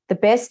the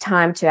best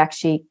time to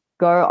actually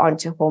go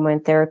onto hormone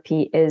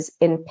therapy is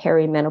in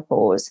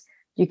perimenopause.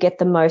 You get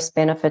the most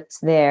benefits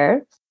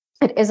there.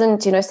 It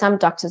isn't, some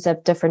doctors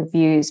have different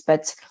views,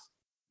 but,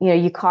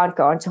 you can't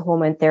go onto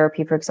hormone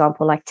therapy, for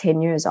example, like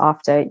 10 years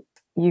after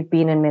you've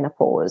been in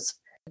menopause.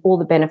 All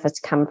the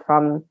benefits come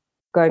from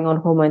going on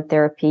hormone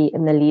therapy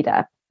in the lead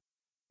up.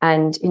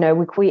 And,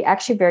 we're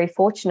actually very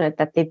fortunate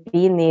that there've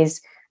been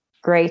these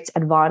great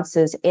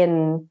advances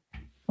in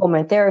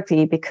hormone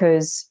therapy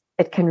because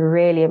it can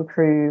really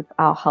improve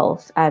our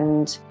health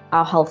and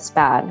our health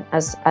span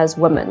as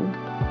women.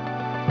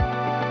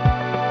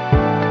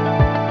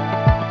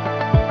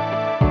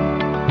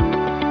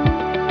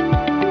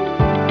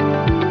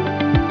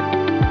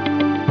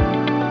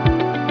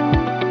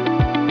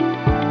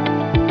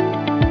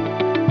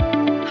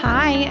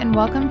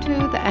 Welcome to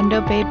the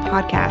Endo Babe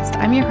podcast.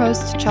 I'm your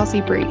host,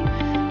 Chelsea Bree.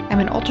 I'm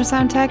an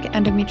ultrasound tech,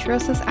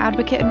 endometriosis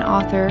advocate and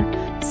author,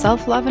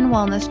 self-love and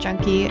wellness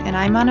junkie, and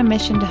I'm on a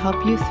mission to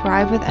help you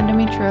thrive with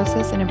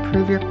endometriosis and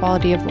improve your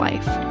quality of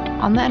life.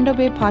 On the Endo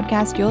Babe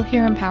podcast, you'll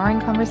hear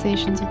empowering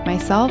conversations with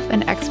myself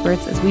and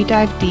experts as we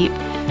dive deep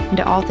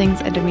into all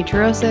things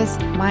endometriosis,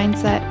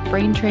 mindset,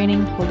 brain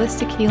training,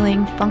 holistic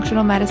healing,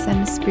 functional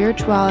medicine,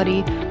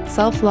 spirituality,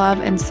 self-love,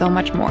 and so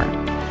much more.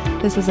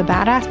 This is a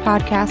badass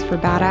podcast for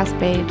badass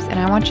babes, and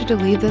I want you to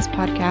leave this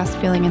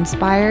podcast feeling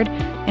inspired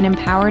and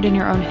empowered in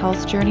your own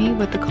health journey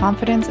with the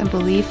confidence and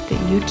belief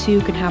that you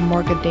too can have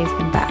more good days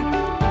than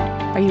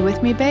bad. Are you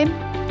with me, babe?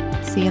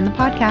 See you in the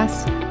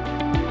podcast.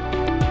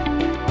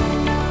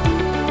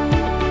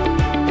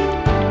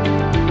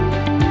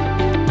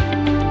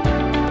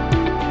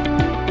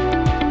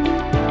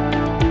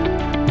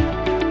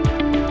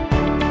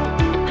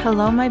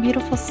 Hello, my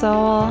beautiful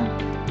soul.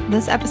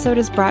 This episode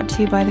is brought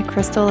to you by the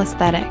Crystal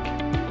Aesthetic.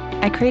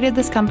 I created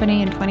this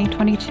company in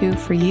 2022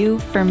 for you,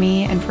 for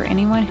me, and for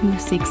anyone who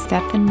seeks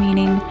depth and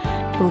meaning,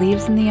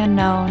 believes in the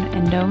unknown,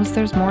 and knows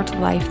there's more to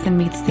life than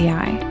meets the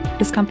eye.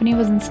 This company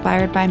was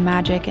inspired by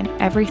magic and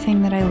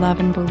everything that I love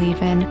and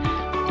believe in: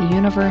 the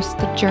universe,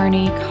 the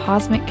journey,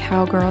 cosmic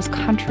cowgirls,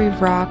 country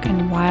rock,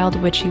 and wild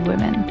witchy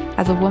women.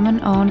 As a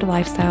woman-owned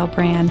lifestyle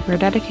brand, we're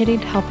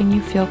dedicated to helping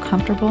you feel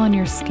comfortable in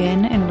your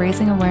skin and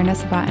raising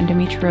awareness about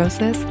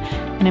endometriosis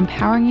and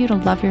empowering you to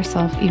love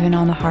yourself even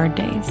on the hard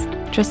days.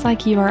 Just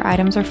like you, our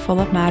items are full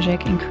of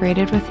magic and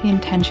created with the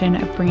intention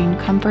of bringing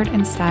comfort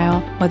and style,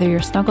 whether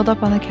you're snuggled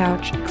up on the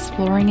couch,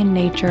 exploring in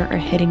nature, or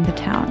hitting the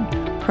town.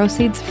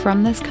 Proceeds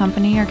from this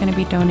company are going to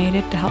be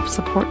donated to help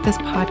support this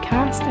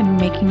podcast and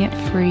making it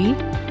free,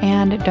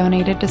 and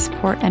donated to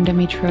support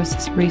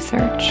endometriosis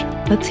research.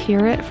 Let's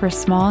hear it for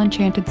small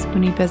enchanted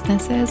spoony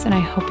businesses, and I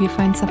hope you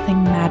find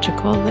something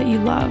magical that you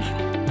love.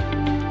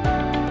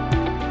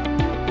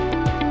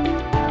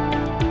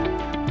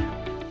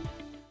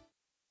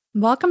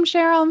 Welcome,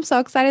 Sheryl. I'm so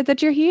excited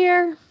that you're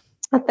here.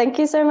 Thank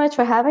you so much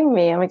for having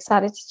me. I'm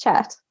excited to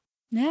chat.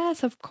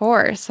 Yes, of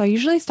course. So I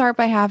usually start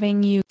by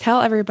having you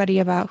tell everybody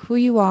about who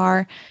you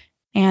are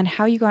and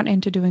how you got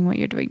into doing what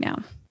you're doing now.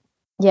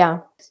 Yeah.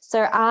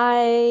 So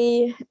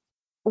I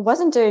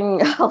wasn't doing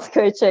health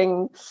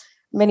coaching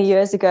many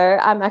years ago.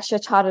 I'm actually a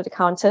chartered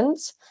accountant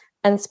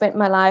and spent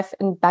my life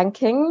in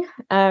banking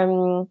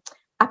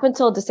up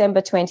until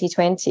December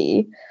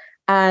 2020.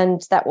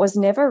 And that was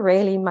never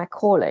really my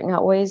calling. I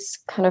always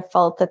kind of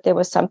felt that there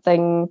was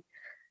something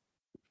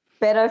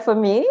better for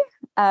me,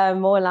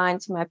 more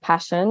aligned to my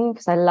passion,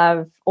 because I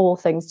love all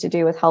things to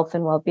do with health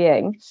and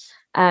well-being.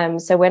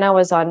 So when I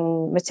was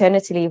on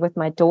maternity leave with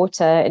my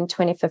daughter in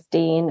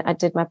 2015, I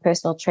did my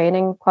personal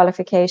training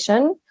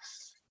qualification.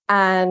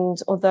 And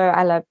although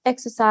I love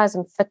exercise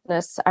and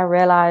fitness, I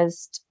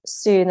realized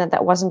soon that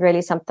that wasn't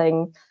really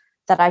something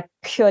that I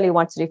purely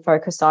wanted to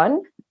focus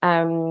on.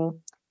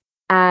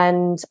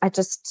 And I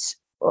just,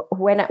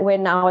 when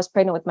I was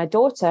pregnant with my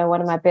daughter,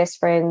 one of my best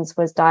friends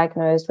was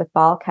diagnosed with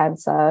bowel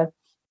cancer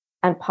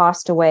and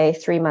passed away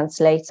 3 months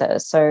later.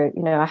 So,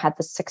 I had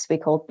this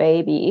 6-week-old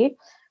baby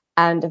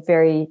and a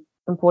very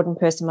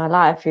important person in my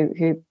life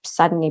who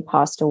suddenly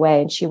passed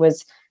away, and she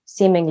was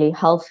seemingly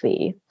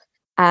healthy.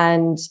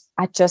 And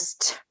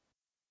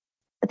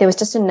there was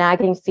just a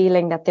nagging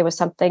feeling that there was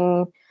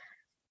something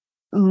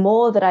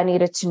more that I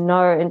needed to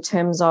know in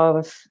terms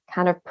of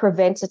kind of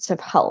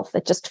preventative health.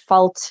 It just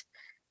felt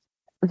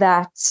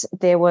that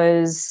there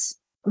was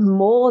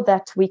more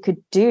that we could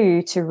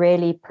do to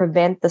really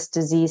prevent this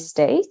disease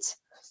state.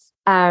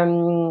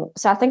 So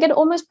I think it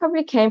almost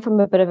probably came from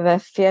a bit of a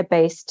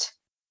fear-based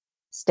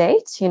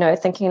state,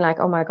 thinking like,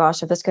 oh my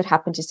gosh, if this could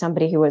happen to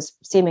somebody who was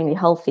seemingly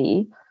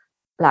healthy,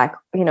 like,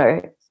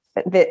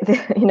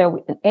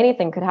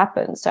 anything could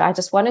happen. So I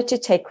just wanted to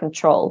take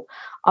control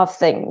of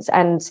things.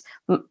 And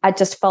I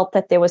just felt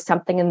that there was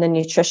something in the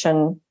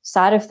nutrition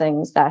side of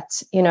things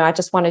that, I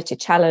just wanted to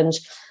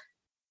challenge.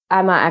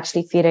 Am I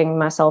actually feeding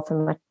myself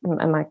and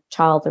my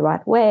child the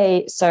right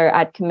way? So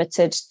I'd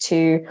committed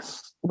to,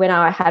 when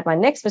I had my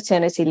next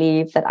maternity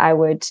leave, that I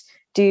would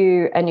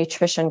do a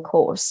nutrition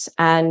course.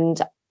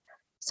 And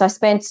so I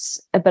spent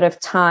a bit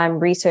of time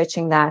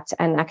researching that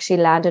and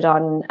actually landed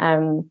on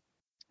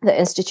the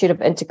Institute of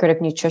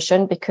Integrative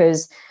Nutrition,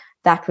 because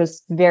that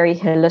was very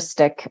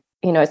holistic.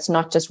 It's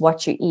not just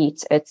what you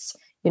eat, it's,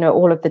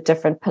 all of the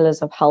different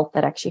pillars of health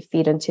that actually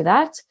feed into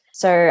that.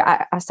 So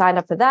I signed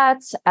up for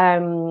that.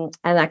 And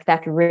like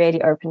that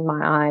really opened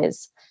my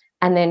eyes.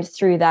 And then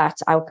through that,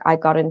 I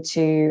got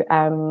into,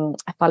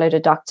 I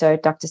followed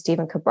Dr.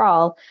 Stephen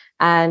Caroll,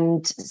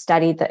 and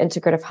studied the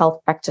Integrative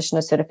Health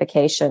Practitioner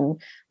Certification,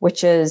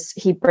 which is,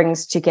 he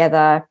brings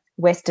together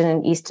Western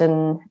and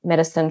Eastern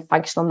medicine,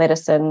 functional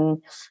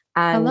medicine.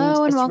 And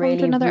hello, and welcome really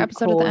to another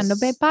episode of the Endo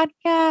Babe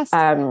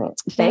podcast.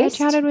 Today I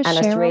chatted with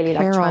Sheryl, really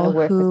like trying to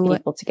work who with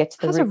people to get to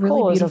the has a root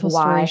really cause beautiful of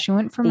why story. She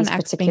went from an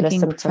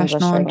ex-banking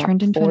professional and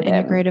turned into an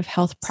integrative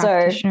health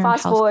practitioner and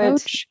health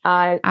coach.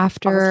 I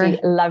after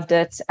loved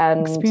it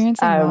and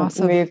experiencing loss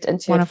of moved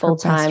into one it of her full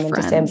best time in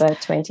friends December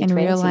 2020, and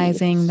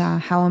realizing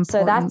that how important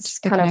so that's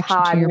the kind of connection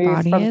how to I your moved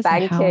body from is,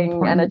 and how banking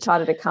and a important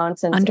chartered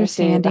accountant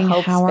understanding into the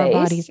health how our space.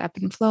 bodies ebb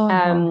and flow and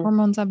how our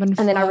hormones ebb and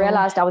flow. And then I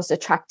realized I was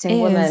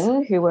attracting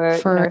women who were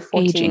for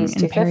 40s aging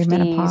to and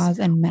perimenopause 50s,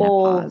 and menopause,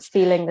 all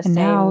feeling the and same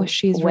now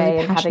she's way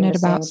really passionate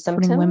about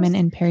supporting women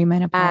in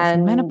perimenopause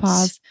and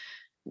menopause,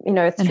 and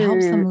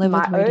helps them live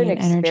with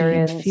radiant energy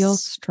and feel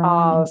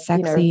strong and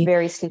sexy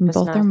very in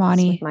both their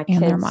body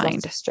and their mind.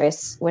 Lots of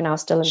stress when I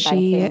was still in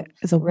she banking.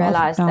 is a wealth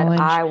of knowledge.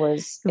 That I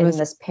was in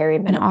this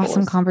perimenopause. An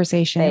awesome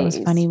conversation. It was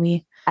funny.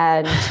 We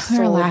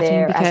were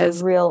laughing because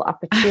as a real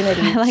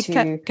opportunity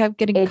I kept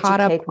getting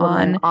caught up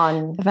on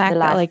the fact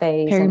that like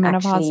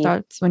perimenopause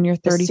starts when you're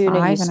 35,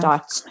 and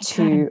start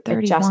to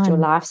adjust your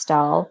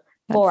lifestyle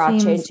for our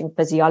changing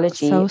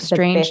physiology. So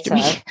strange to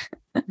me.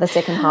 The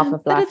second half of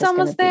life, but it's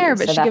almost there.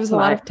 But she gives a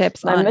lot of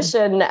tips on my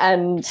mission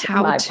and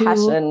how my to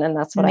passion, and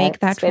that's what make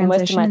I that spend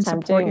most of transition my and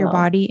time support doing your now.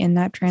 body in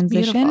that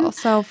transition.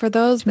 So for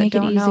those to make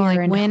it easier like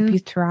and when help you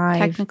thrive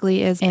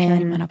technically is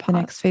in perimenopause, the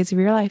next phase of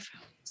your life.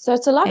 So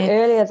it's a lot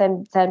earlier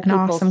than people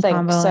awesome think.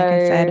 Combo, so like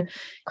I said,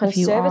 conservatively, if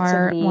you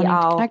are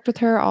wanting to connect with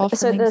her, all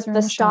so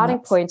the starting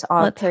point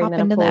of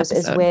perimenopause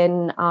is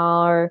when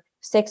our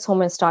sex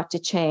hormones start to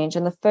change,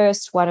 and the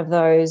first one of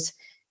those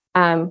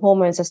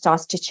hormones that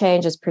starts to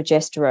change is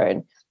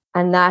progesterone,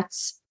 and that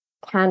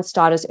can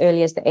start as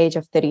early as the age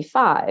of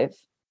 35.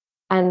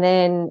 And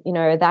then,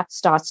 that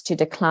starts to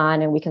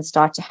decline, and we can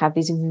start to have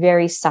these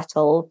very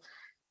subtle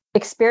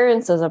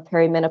experiences of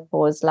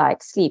perimenopause,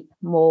 like sleep,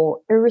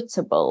 more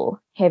irritable,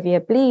 heavier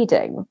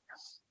bleeding.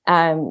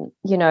 And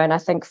I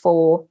think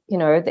for,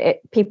 the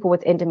people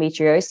with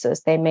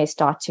endometriosis, they may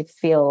start to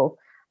feel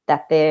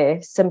that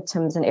their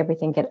symptoms and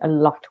everything get a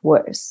lot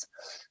worse.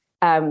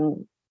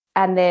 And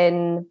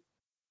then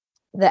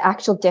the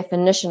actual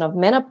definition of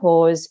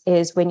menopause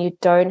is when you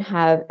don't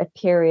have a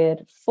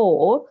period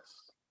for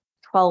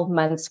 12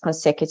 months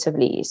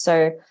consecutively.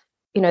 So,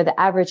 the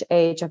average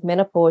age of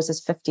menopause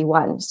is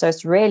 51. So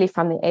it's really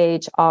from the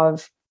age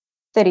of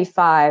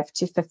 35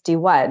 to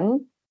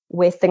 51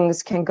 where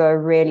things can go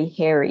really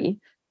hairy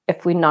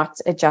if we're not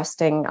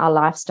adjusting our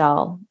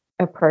lifestyle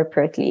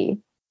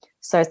appropriately.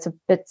 So it's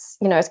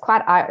it's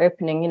quite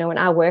eye-opening. When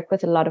I work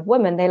with a lot of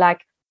women, they're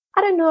like,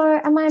 I don't know,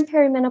 am I in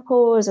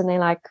perimenopause? And they're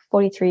like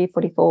 43,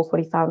 44,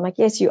 45. I'm like,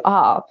 yes, you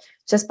are,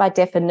 just by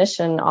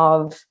definition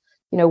of,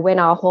 when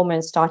our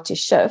hormones start to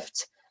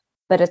shift.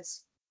 But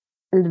it's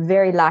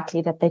very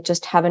likely that they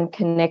just haven't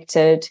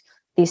connected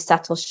these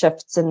subtle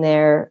shifts in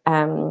their,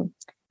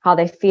 how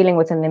they're feeling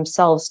within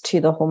themselves to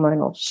the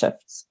hormonal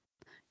shifts.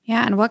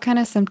 Yeah. And what kind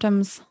of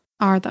symptoms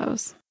are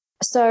those?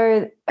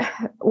 So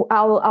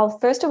I'll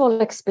first of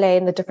all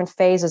explain the different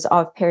phases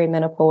of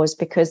perimenopause,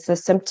 because the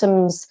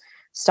symptoms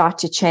start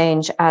to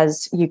change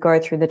as you go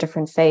through the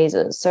different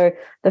phases. So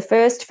the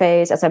first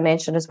phase, as I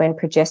mentioned, is when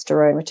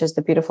progesterone, which is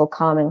the beautiful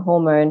calming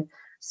hormone,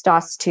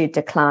 starts to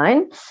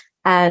decline.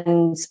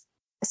 And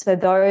so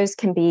those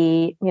can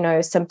be,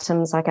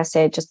 symptoms, like I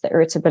said, just the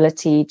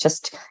irritability,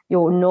 just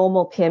your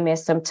normal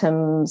PMS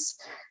symptoms,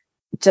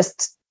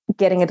 just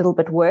getting a little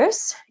bit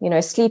worse.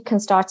 Sleep can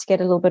start to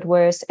get a little bit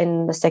worse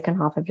in the second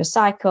half of your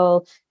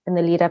cycle, in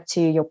the lead up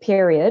to your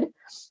period.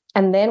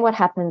 And then what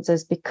happens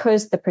is,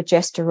 because the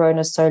progesterone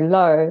is so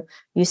low,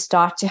 you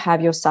start to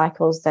have your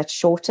cycles that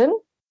shorten.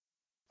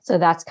 So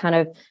that's kind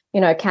of,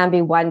 it can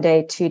be 1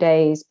 day, 2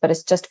 days, but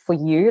it's just for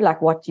you,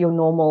 like what your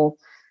normal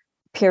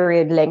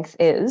period length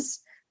is.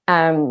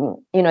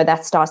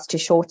 That starts to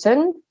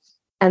shorten.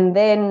 And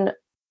then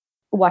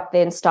what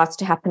then starts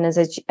to happen is,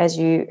 as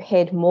you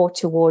head more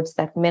towards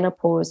that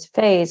menopause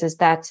phase, is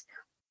that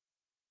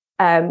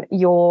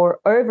your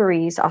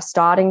ovaries are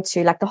starting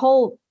to, like, the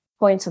whole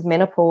point of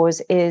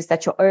menopause is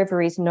that your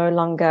ovaries are no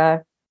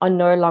longer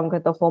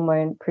the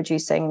hormone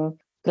producing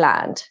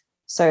gland.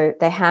 So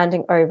they're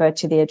handing over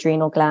to the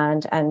adrenal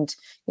gland, and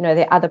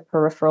there are other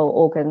peripheral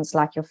organs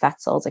like your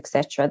fat cells,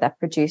 etc., that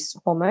produce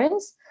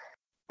hormones.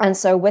 And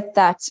so with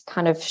that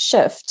kind of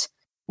shift,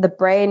 the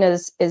brain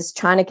is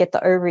trying to get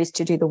the ovaries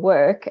to do the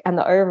work, and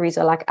the ovaries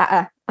are like,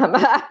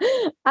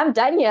 I'm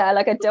done here.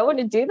 Like, I don't want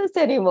to do this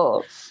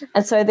anymore.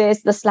 And so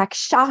there's this like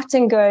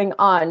shouting going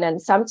on,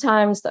 and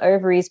sometimes the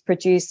ovaries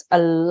produce a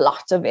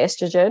lot of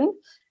estrogen,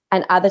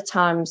 and other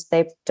times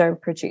they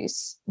don't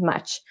produce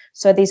much.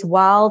 So these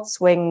wild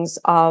swings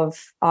of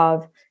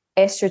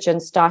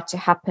estrogens start to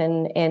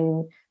happen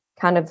in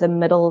kind of the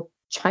middle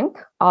chunk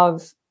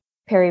of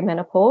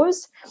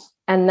perimenopause.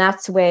 And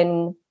that's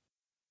when,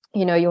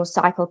 your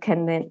cycle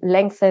can then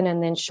lengthen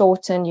and then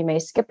shorten. You may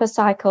skip a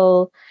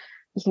cycle.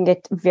 You can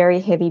get very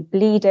heavy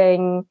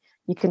bleeding.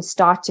 You can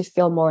start to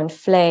feel more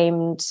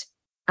inflamed,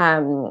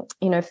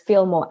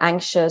 feel more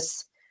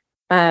anxious,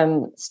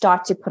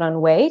 start to put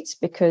on weight,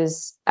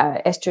 because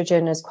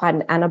estrogen is quite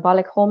an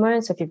anabolic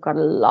hormone. So if you've got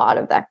a lot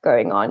of that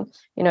going on,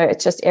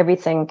 it's just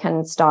everything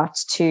can start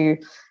to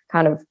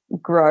kind of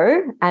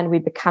grow, and we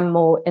become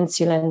more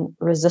insulin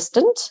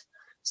resistant.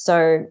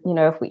 So,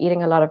 if we're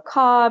eating a lot of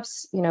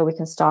carbs, we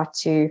can start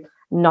to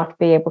not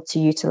be able to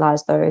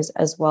utilize those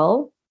as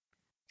well.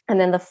 And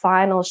then the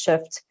final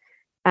shift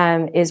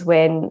is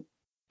when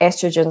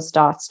estrogen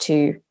starts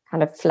to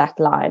kind of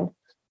flatline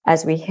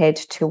as we head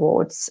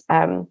towards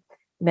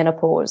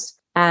menopause.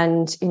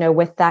 And,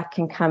 with that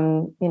can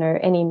come,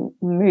 any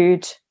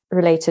mood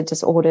related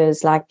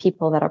disorders, like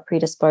people that are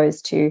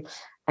predisposed to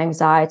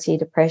anxiety,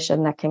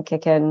 depression, that can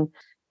kick in.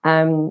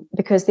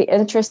 Because the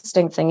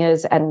interesting thing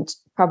is, and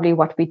probably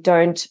what we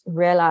don't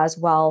realize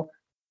while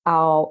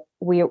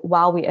we're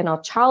in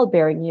our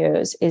childbearing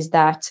years, is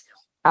that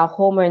our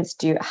hormones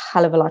do a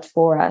hell of a lot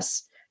for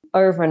us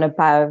over and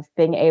above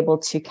being able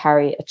to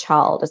carry a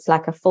child. It's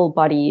like a full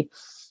body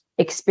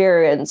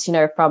experience,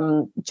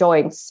 from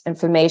joints,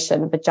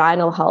 inflammation,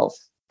 vaginal health,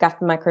 gut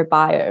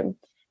microbiome.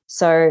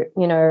 So,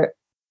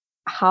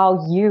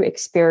 how you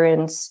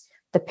experience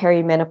the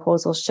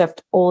perimenopausal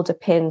shift all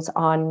depends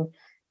on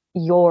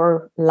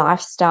your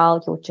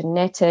lifestyle, your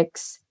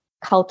genetics,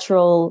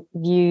 cultural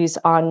views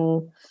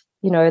on,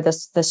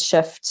 this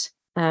shift,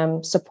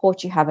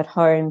 support you have at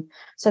home.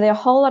 So there are a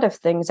whole lot of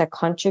things that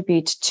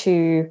contribute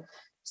to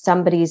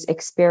somebody's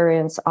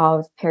experience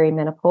of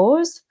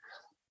perimenopause.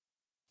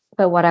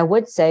 But what I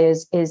would say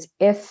is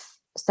if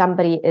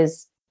somebody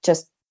is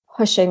just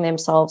pushing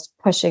themselves,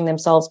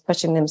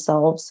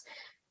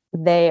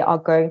 they are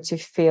going to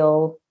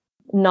feel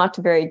not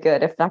very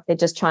good if they're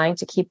just trying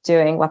to keep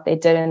doing what they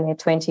did in their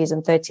 20s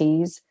and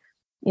 30s,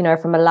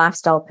 from a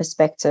lifestyle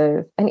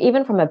perspective, and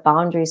even from a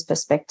boundaries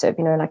perspective,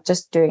 like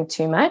just doing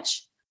too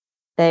much,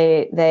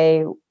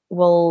 they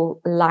will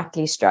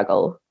likely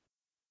struggle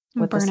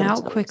with burn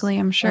out quickly,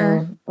 I'm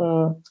sure.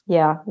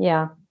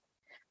 Yeah.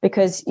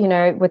 Because,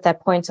 with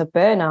that point of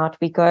burnout,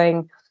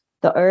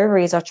 the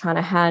ovaries are trying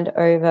to hand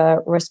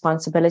over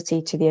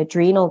responsibility to the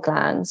adrenal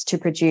glands to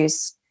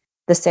produce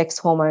the sex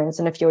hormones.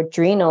 And if your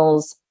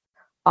adrenals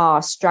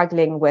are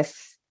struggling with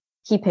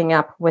keeping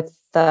up with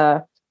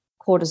the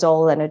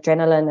cortisol and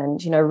adrenaline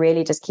and,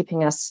 really just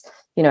keeping us,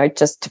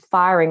 just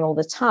firing all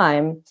the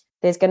time,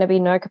 there's going to be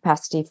no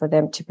capacity for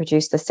them to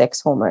produce the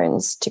sex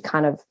hormones to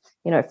kind of,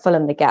 fill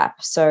in the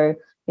gap. So,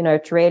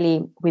 it's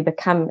really, we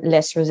become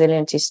less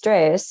resilient to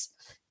stress,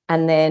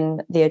 and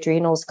then the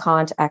adrenals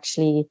can't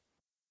actually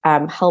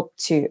help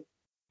to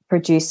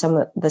produce some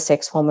of the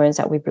sex hormones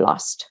that we've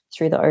lost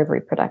through the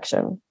ovary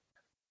production.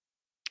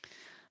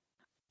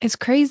 It's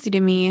crazy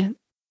to me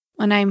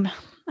when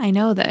I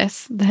know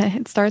this, that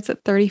it starts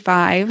at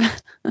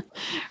 35,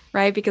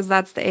 right? Because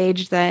that's the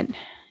age that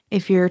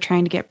if you're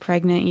trying to get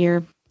pregnant,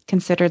 you're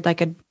considered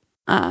like a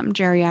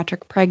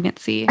geriatric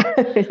pregnancy.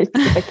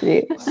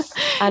 Exactly.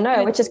 I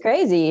know, which is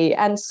crazy.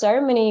 And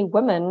so many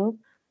women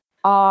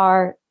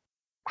are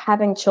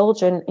having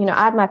children.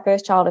 I had my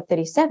first child at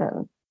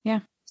 37.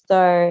 Yeah.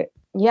 So,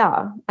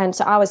 yeah. And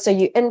so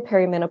you're in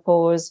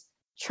perimenopause,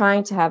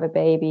 trying to have a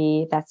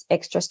baby, that's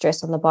extra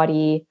stress on the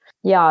body.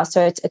 Yeah.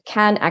 So it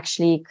can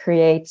actually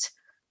create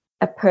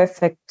a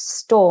perfect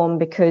storm,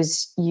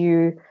 because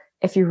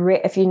if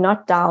you're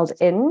not dialed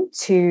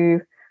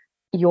into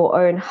your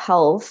own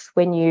health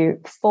when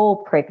you fall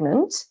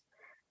pregnant,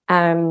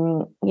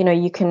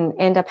 you can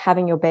end up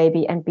having your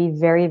baby and be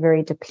very,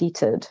 very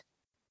depleted,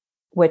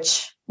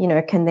 which,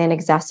 can then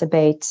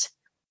exacerbate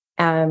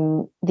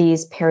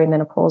these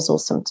perimenopausal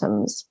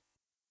symptoms.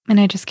 And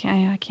I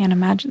can't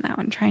imagine that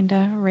one, trying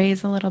to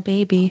raise a little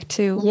baby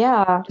too.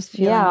 Yeah. Just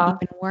feeling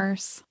even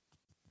worse.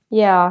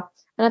 Yeah.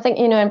 And I think,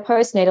 and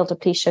postnatal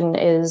depletion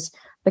is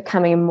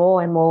becoming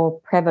more and more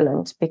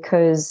prevalent,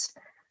 because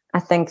I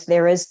think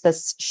there is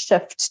this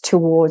shift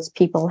towards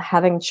people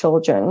having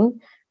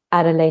children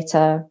at a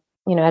later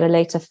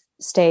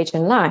stage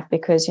in life,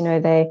 because,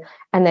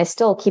 they're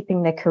still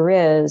keeping their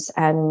careers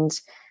and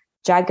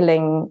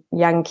juggling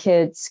young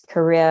kids'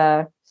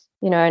 career,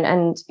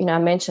 and I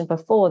mentioned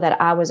before that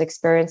I was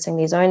experiencing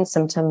these own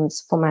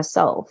symptoms for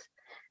myself.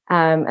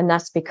 And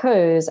that's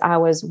because I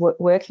was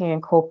working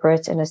in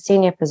corporate in a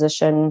senior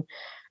position.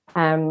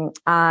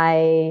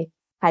 I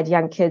had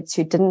young kids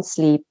who didn't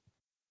sleep.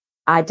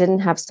 I didn't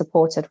have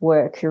support at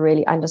work who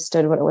really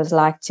understood what it was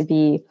like to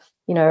be,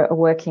 a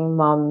working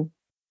mom.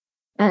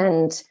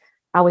 And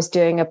I was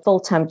doing a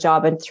full-time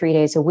job and 3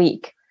 days a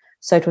week.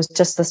 So it was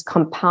just this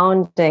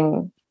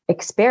compounding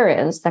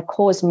experience that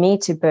caused me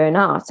to burn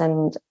out.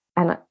 And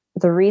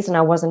the reason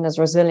I wasn't as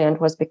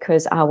resilient was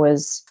because I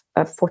was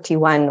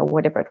 41 or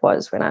whatever it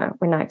was when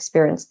I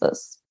experienced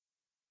this.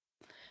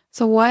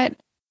 So what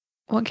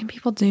what can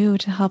people do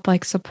to help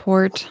like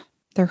support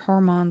their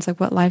hormones? Like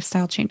what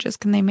lifestyle changes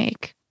can they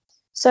make?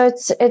 So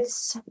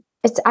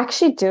it's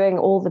actually doing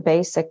all the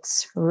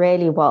basics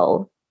really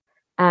well.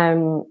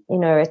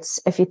 It's,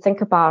 if you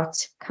think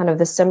about kind of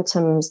the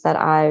symptoms that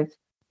I've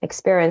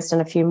experienced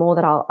and a few more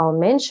that I'll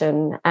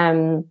mention.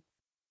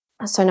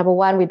 So number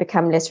one, we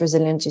become less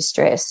resilient to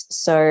stress.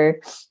 So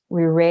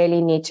we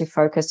really need to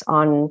focus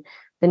on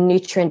the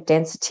nutrient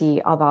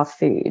density of our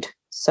food.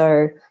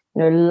 So,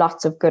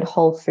 lots of good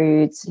whole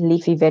foods,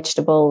 leafy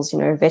vegetables,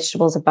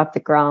 vegetables above the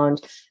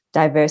ground,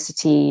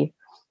 diversity.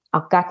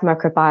 Our gut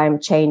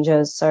microbiome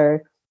changes. So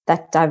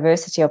that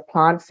diversity of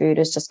plant food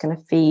is just going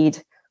to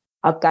feed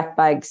our gut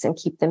bugs and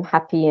keep them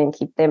happy and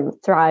keep them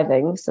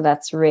thriving. So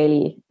that's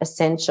really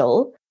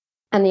essential.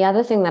 And the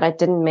other thing that I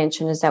didn't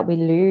mention is that we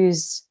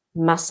lose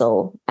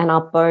muscle and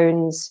our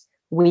bones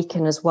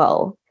weaken as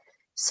well.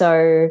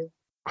 So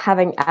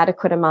having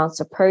adequate amounts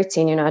of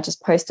protein, I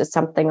just posted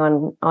something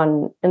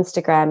on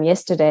Instagram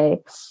yesterday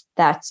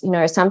that,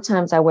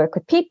 sometimes I work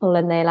with people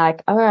and they're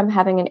like, oh, I'm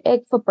having an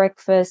egg for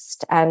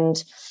breakfast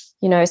and,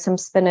 some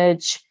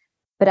spinach,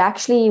 but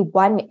actually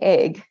one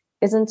egg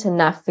isn't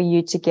enough for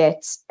you to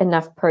get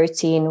enough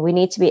protein. We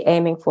need to be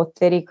aiming for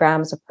 30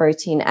 grams of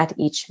protein at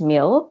each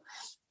meal.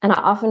 And I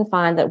often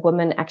find that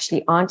women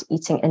actually aren't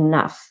eating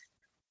enough.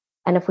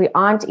 And if we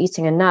aren't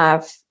eating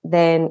enough,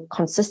 then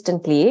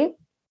consistently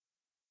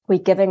we're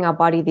giving our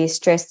body these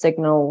stress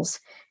signals,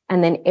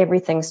 and then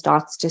everything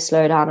starts to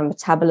slow down and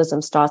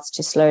metabolism starts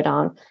to slow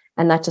down.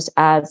 And that just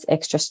adds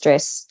extra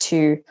stress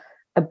to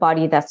a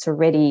body that's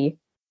already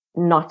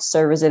not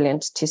so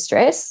resilient to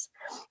stress.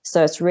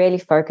 So it's really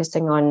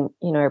focusing on,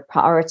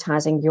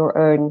 prioritizing your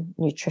own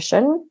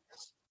nutrition,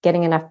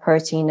 getting enough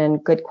protein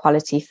and good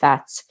quality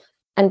fats,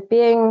 and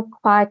being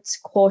quite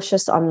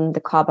cautious on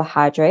the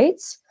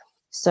carbohydrates.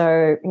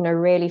 So,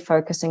 really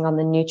focusing on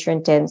the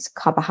nutrient dense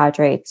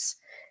carbohydrates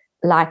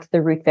like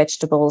the root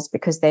vegetables,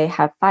 because they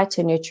have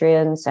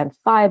phytonutrients and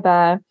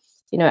fiber,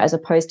 as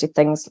opposed to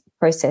things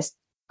processed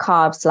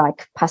carbs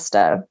like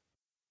pasta,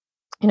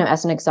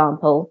 as an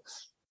example,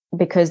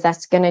 because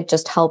that's going to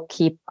just help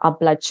keep our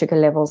blood sugar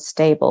levels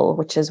stable,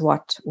 which is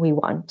what we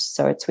want.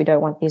 So we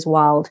don't want these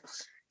wild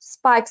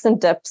spikes and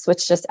dips,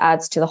 which just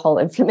adds to the whole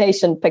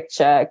inflammation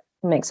picture,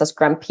 makes us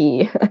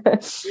grumpy,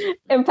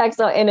 impacts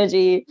our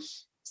energy.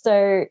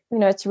 So,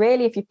 it's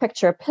really, if you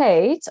picture a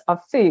plate of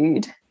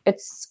food,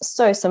 it's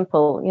so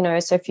simple,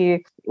 so if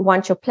you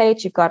want your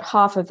plate, you've got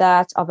half of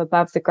that of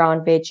above the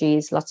ground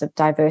veggies, lots of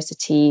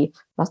diversity,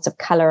 lots of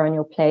color on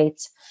your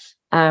plate.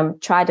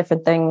 Try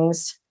different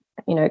things,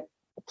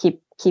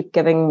 keep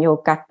giving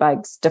your gut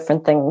bugs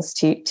different things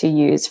to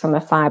use from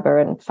a fiber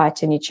and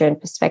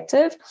phytonutrient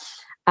perspective.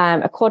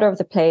 A quarter of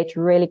the plate,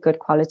 really good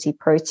quality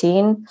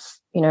protein.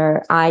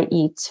 I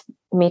eat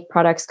meat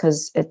products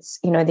because it's,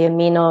 the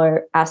amino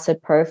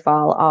acid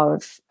profile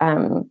of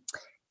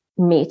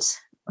meat,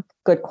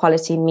 good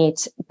quality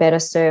meat, better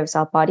serves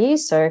our body.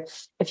 So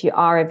if you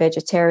are a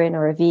vegetarian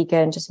or a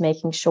vegan, just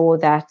making sure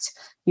that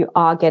you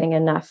are getting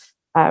enough,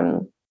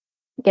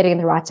 getting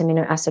the right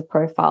amino acid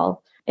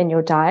profile in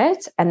your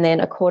diet, and then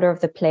a quarter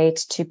of the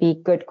plate to be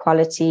good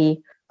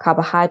quality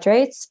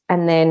carbohydrates,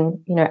 and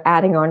then,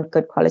 adding on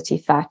good quality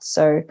fat.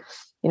 So,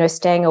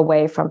 staying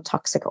away from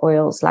toxic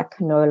oils like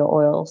canola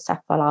oil,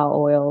 safflower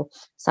oil,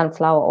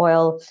 sunflower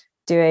oil,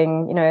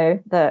 doing,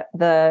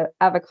 the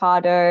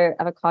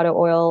avocado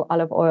oil,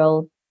 olive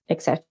oil,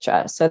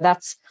 etc. So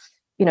that's,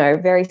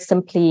 very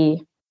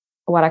simply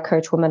what I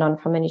coach women on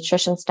from a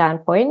nutrition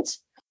standpoint.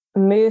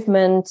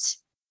 Movement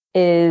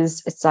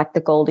it's like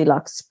the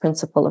Goldilocks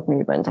principle of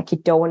movement. Like, you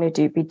don't want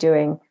to be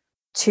doing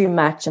too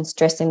much and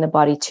stressing the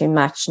body too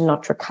much,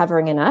 not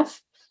recovering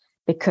enough,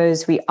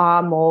 because we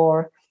are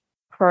more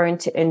prone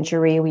to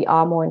injury. We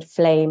are more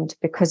inflamed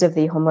because of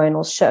the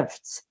hormonal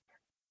shifts.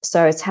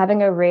 So it's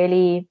having a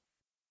really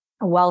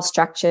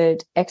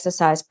well-structured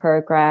exercise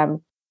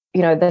program.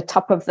 The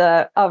top of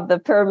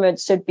the pyramid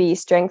should be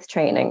strength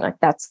training. Like,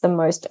 that's the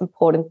most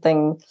important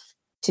thing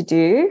to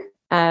do.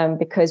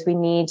 Because we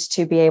need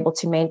to be able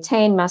to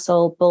maintain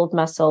muscle, build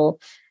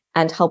muscle,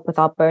 and help with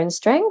our bone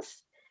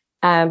strength.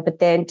 But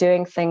then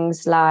doing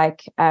things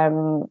like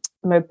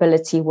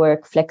mobility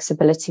work,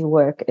 flexibility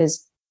work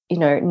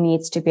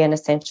needs to be an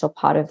essential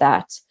part of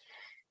that.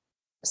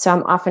 So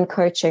I'm often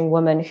coaching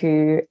women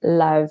who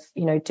love,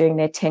 doing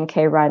their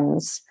 10K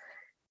runs,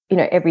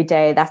 every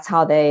day. That's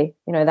how they,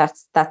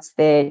 that's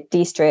their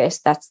de-stress,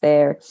 that's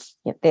their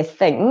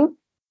thing.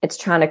 It's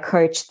trying to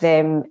coach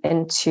them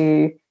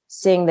into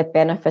seeing the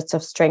benefits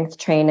of strength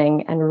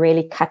training and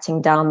really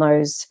cutting down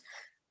those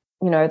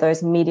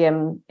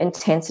medium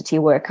intensity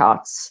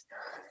workouts,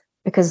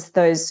 because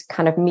those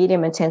kind of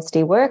medium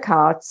intensity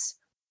workouts,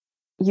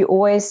 you're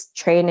always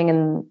training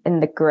in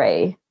the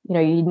gray.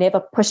 You're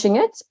never pushing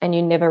it and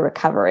you're never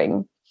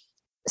recovering.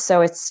 So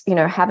it's,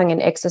 having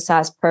an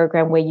exercise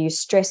program where you're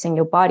stressing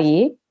your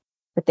body,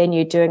 but then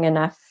you're doing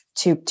enough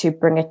to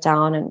bring it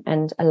down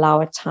and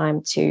allow it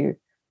time to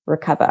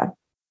recover.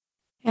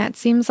 Yeah, it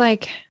seems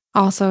like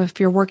also if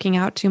you're working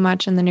out too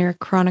much and then you're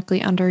chronically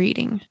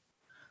undereating.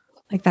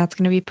 Like that's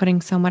going to be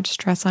putting so much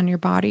stress on your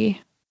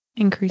body,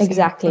 increasing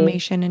Exactly.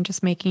 inflammation and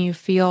just making you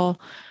feel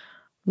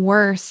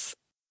worse,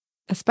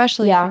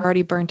 especially if you're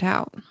already burnt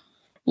out.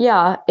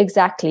 Yeah,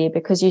 exactly.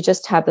 Because you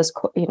just have this,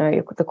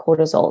 the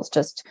cortisol is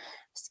just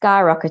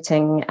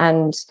skyrocketing.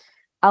 And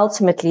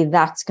ultimately,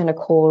 that's going to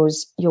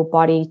cause your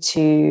body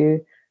to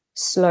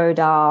slow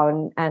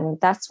down. And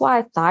that's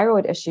why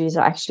thyroid issues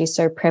are actually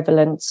so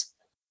prevalent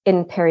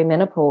in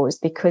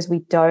perimenopause, because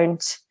we've been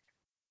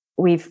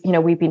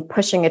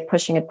pushing it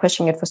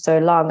for so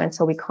long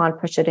until we can't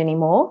push it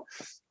anymore.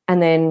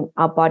 And then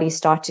our bodies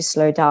start to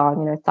slow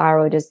down.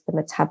 Thyroid is the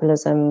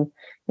metabolism,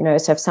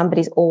 so if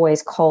somebody's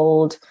always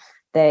cold,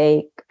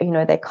 they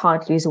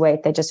can't lose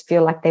weight, they just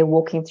feel like they're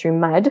walking through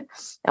mud.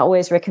 I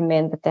always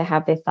recommend that they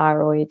have their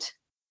thyroid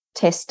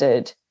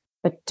tested,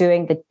 but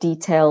doing the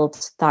detailed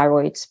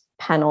thyroid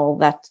panel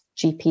that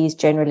GPs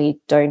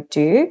generally don't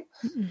do.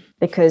 Mm-mm.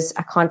 Because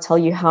I can't tell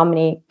you how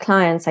many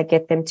clients I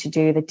get them to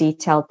do the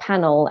detailed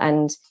panel,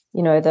 and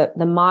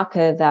the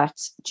marker that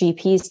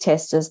GPs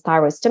test is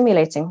thyroid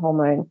stimulating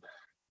hormone,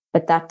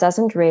 but that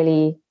doesn't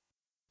really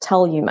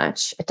tell you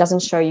much. It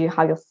doesn't show you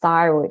how your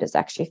thyroid is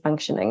actually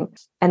functioning.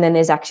 And then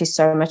there's actually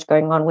so much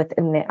going on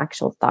within the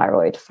actual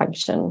thyroid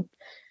function.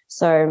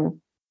 So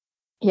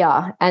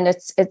yeah, and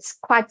it's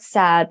quite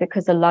sad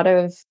because a lot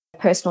of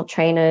personal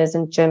trainers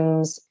and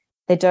gyms,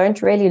 they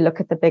don't really look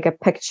at the bigger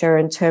picture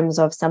in terms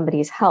of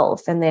somebody's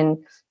health, and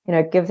then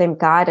give them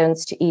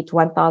guidance to eat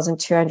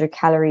 1,200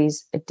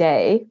 calories a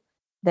day.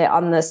 They're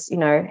on this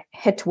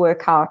HIIT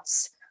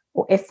workouts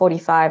or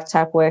F45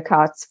 type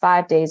workouts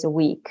 5 days a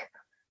week.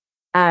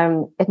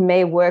 It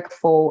may work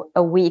for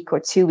a week or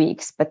 2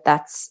 weeks, but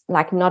that's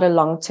like not a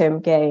long-term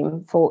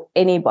game for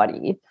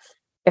anybody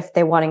if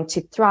they're wanting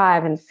to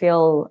thrive and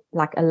feel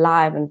like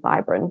alive and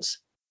vibrant.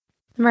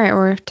 Right.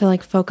 Or to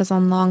like focus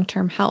on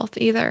long-term health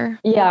either.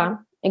 Yeah,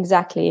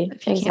 exactly.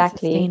 If you can't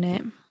sustain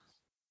it.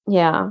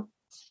 Yeah.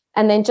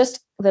 And then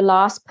just the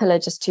last pillar,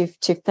 just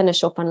to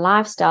finish off on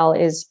lifestyle,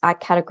 is I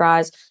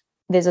categorize,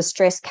 there's a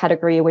stress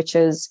category, which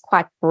is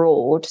quite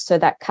broad. So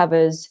that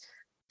covers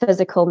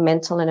physical,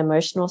 mental, and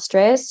emotional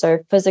stress. So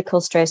physical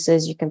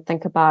stresses, you can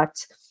think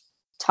about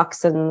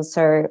toxins.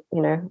 So,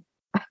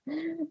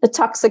 the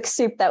toxic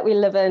soup that we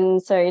live in.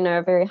 So,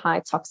 a very high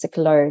toxic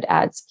load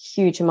adds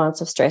huge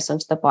amounts of stress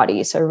onto the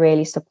body. So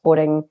really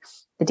supporting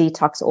the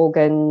detox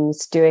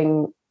organs,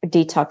 doing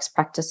detox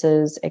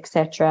practices,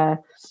 etc.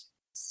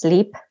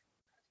 Sleep.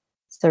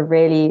 So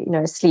really,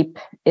 sleep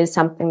is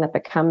something that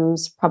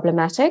becomes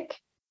problematic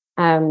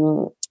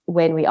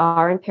when we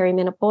are in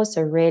perimenopause.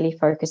 So really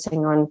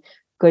focusing on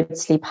good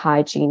sleep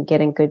hygiene,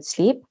 getting good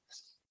sleep.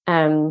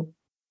 And,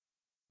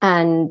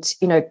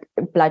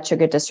 blood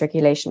sugar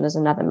dysregulation is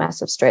another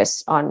massive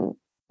stress on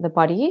the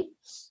body.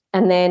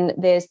 And then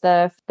there's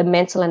the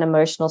mental and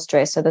emotional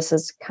stress. So this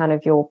is kind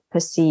of your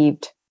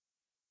perceived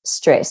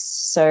stress.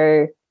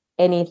 So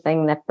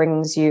anything that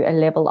brings you a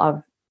level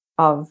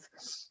of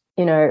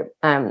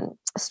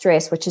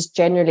stress, which is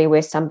generally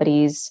where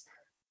somebody's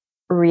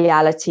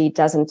reality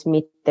doesn't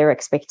meet their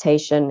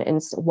expectation in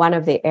one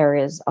of the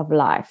areas of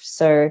life.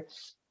 So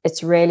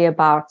it's really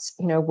about,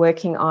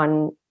 working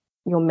on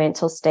your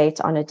mental state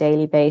on a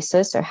daily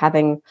basis. So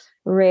having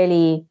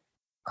really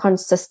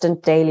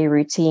consistent daily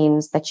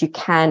routines that you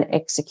can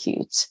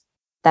execute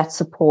that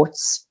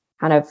supports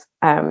kind of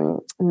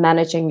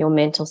managing your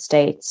mental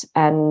state,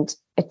 and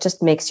it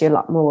just makes you a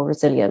lot more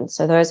resilient.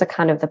 So those are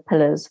kind of the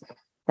pillars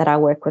that I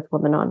work with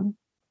women on.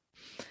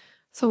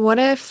 So what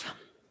if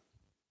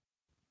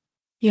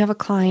you have a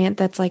client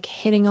that's like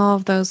hitting all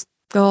of those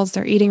goals,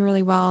 they're eating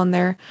really well and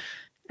they're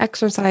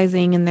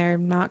exercising and they're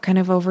not kind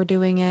of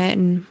overdoing it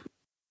and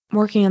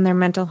working on their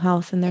mental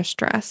health and their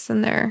stress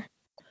and their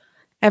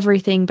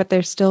everything, but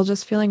they're still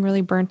just feeling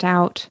really burnt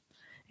out?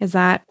 Is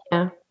that,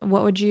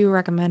 what would you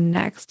recommend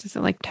next? Is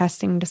it like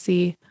testing to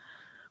see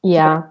what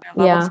their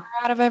levels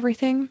are out of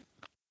everything?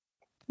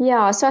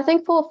 Yeah. So I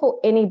think for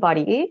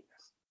anybody,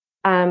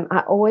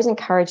 I always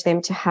encourage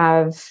them to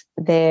have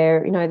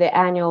their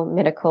annual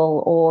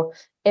medical, or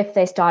if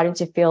they're starting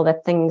to feel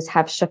that things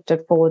have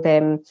shifted for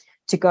them,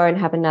 to go and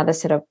have another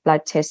set of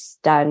blood tests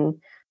done,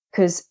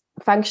 because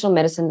functional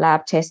medicine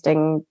lab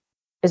testing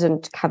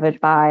isn't covered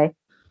by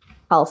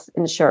health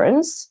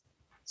insurance.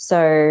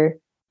 So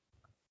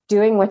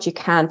doing what you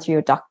can through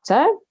your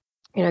doctor,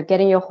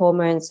 getting your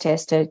hormones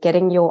tested,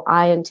 getting your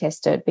iron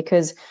tested,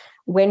 because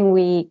when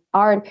we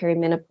are in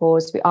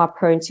perimenopause, we are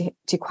prone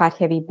to quite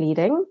heavy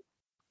bleeding.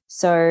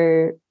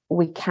 So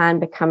we can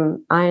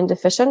become iron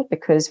deficient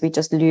because we're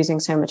just losing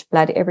so much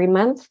blood every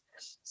month.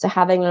 So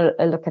having a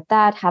look at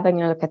that,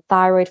 having a look at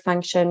thyroid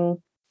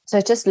function.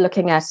 So just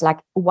looking at like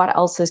what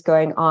else is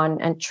going on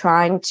and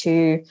trying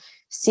to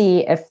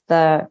see if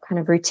the kind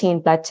of routine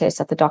blood tests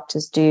that the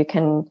doctors do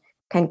can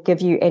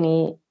give you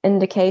any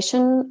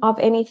indication of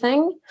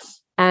anything.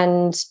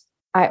 And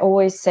I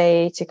always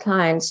say to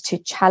clients to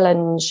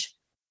challenge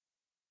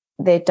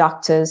their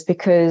doctors,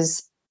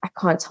 because I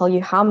can't tell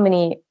you how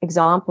many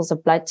examples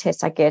of blood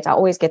tests I get. I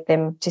always get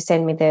them to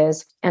send me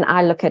theirs, and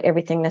I look at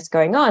everything that's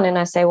going on and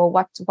I say, well,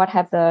 what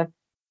have the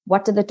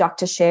what did the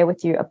doctor share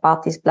with you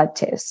about these blood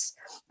tests?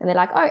 And they're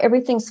like, oh,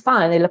 everything's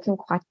fine. They're looking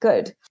quite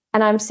good.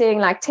 And I'm seeing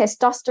like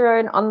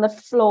testosterone on the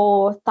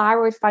floor,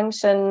 thyroid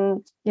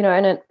function, in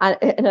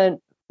a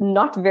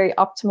not very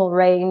optimal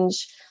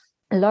range,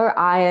 low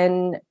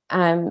iron.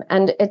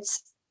 And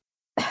it's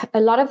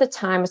a lot of the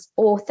times,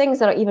 or things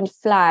that are even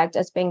flagged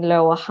as being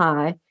low or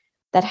high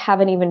that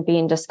haven't even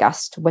been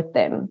discussed with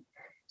them.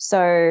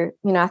 So,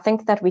 I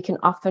think that we can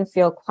often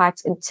feel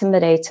quite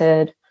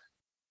intimidated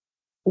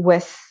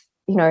with,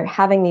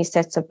 having these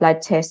sets of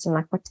blood tests and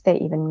like, what do they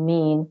even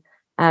mean?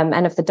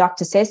 And if the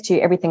doctor says to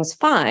you, everything's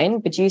fine,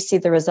 but you see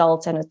the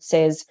result and it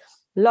says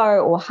low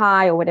or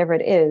high or whatever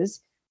it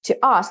is, to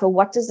ask, well,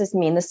 what does this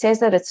mean? This says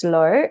that it's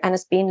low and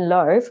it's been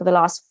low for the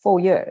last 4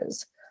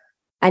 years.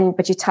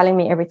 But you're telling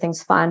me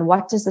everything's fine.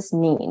 What does this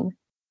mean?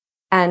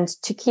 And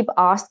to keep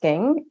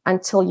asking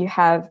until you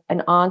have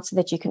an answer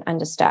that you can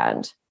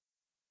understand.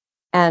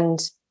 And,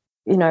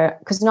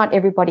 because not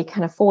everybody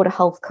can afford a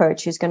health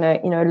coach who's going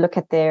to, look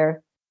at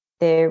their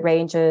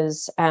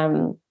ranges.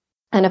 And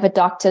if a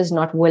doctor is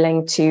not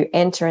willing to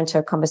enter into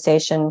a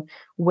conversation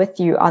with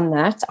you on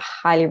that, I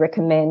highly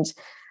recommend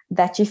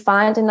that you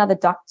find another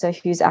doctor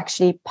who's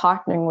actually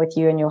partnering with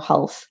you in your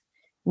health,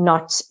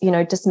 not,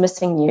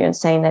 dismissing you and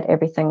saying that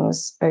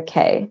everything's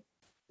okay.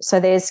 So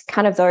there's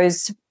kind of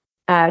those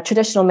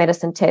traditional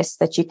medicine tests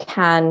that you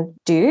can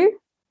do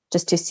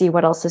just to see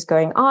what else is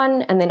going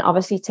on. And then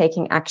obviously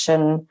taking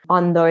action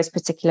on those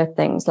particular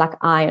things like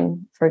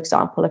iron, for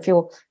example. If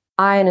your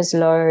iron is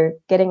low,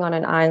 getting on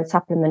an iron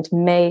supplement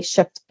may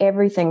shift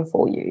everything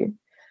for you.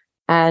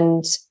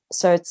 And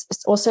so it's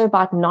also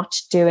about not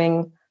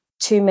doing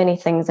too many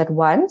things at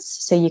once.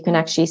 So you can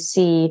actually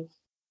see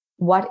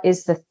what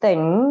is the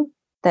thing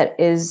that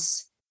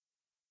is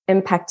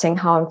impacting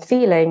how I'm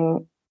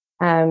feeling,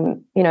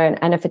 and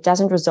if it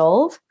doesn't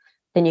resolve,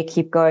 then you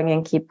keep going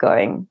and keep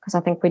going. Because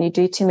I think when you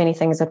do too many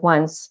things at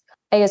once,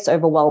 A, it's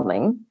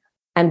overwhelming,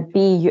 and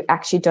B, you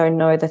actually don't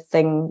know the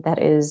thing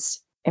that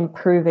is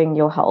improving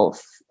your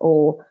health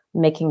or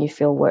making you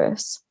feel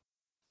worse.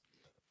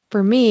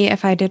 For me,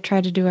 if I did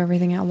try to do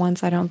everything at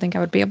once, I don't think I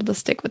would be able to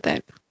stick with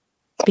it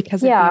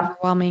because it'd be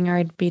overwhelming, or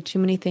it'd be too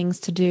many things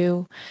to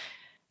do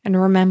and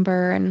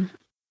remember. And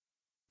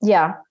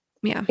yeah,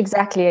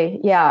 exactly.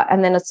 Yeah.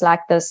 And then it's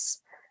like this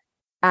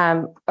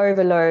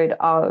overload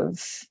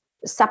of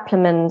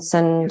supplements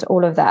and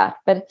all of that.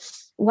 But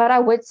what I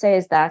would say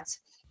is that,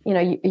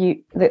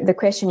 the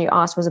question you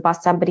asked was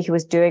about somebody who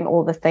was doing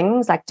all the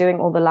things, like doing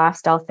all the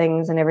lifestyle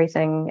things and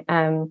everything.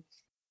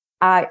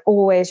 I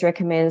always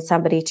recommend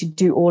somebody to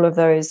do all of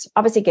those.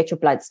 Obviously, get your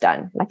bloods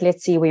done. Like,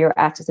 let's see where you're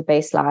at as a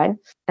baseline,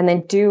 and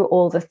then do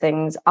all the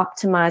things,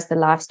 optimize the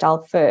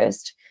lifestyle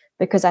first.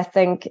 Because I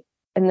think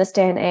in this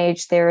day and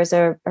age, there is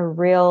a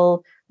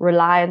real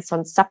reliance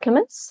on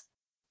supplements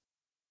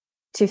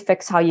to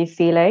fix how you're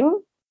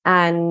feeling.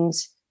 And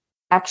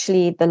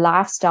actually, the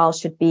lifestyle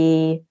should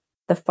be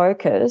the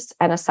focus,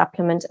 and a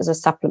supplement is a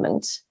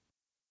supplement.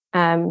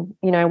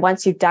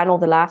 Once you've done all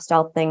the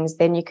lifestyle things,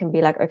 then you can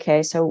be like,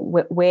 okay, so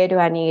where do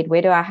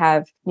I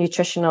have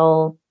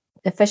nutritional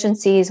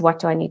deficiencies? What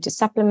do I need to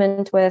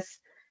supplement with?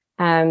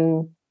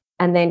 And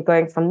then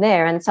going from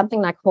there. And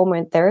something like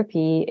hormone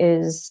therapy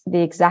is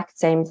the exact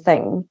same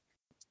thing.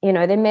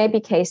 There may be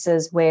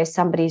cases where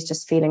somebody's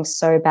just feeling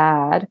so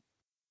bad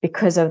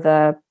because of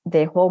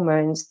their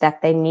hormones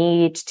that they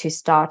need to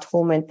start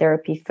hormone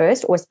therapy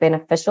first, or it's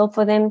beneficial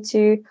for them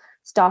to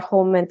start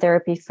hormone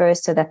therapy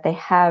first so that they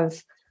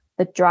have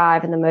the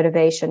drive and the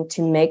motivation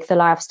to make the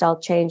lifestyle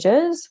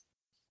changes.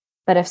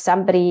 But if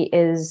somebody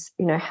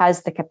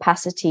has the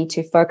capacity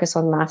to focus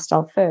on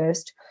lifestyle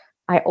first,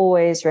 I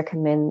always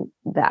recommend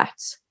that.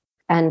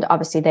 And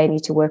obviously they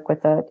need to work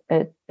with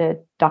a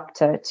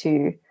doctor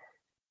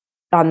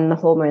on the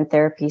hormone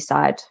therapy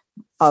side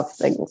of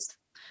things.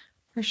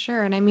 For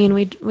sure. And I mean,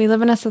 we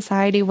live in a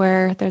society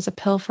where there's a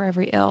pill for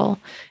every ill,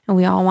 and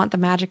we all want the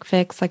magic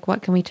fix. Like,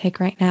 what can we take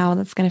right now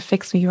that's going to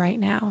fix me right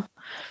now?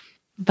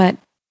 But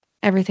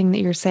everything that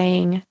you're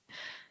saying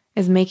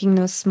is making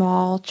those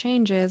small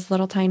changes,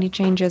 little tiny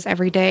changes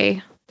every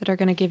day that are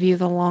going to give you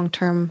the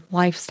long-term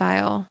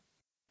lifestyle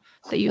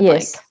that you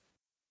like.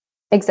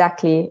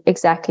 Exactly.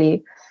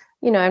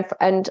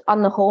 And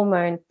on the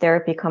hormone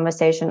therapy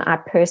conversation, I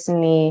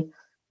personally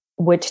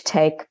would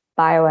take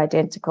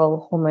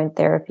bioidentical hormone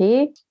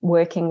therapy,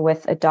 working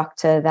with a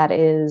doctor that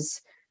is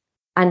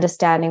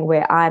understanding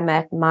where I'm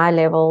at, my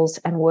levels,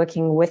 and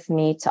working with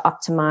me to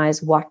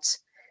optimize what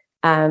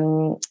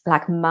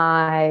what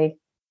my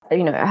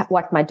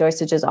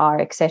dosages are,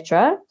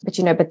 etc.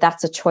 But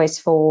that's a choice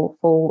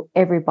for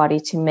everybody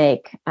to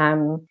make.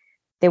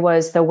 There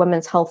was the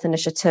Women's Health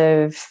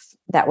Initiative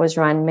that was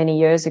run many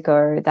years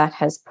ago that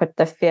has put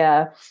the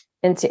fear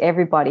into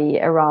everybody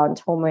around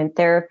hormone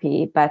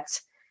therapy, but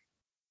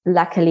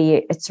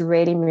luckily it's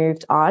really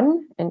moved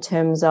on in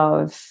terms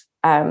of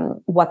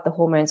what the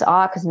hormones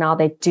are, because now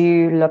they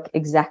do look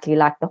exactly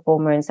like the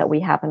hormones that we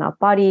have in our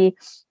body,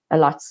 a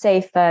lot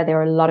safer. There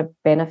are a lot of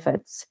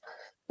benefits.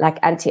 like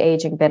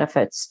anti-aging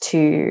benefits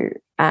to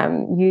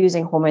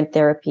using hormone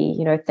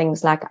therapy,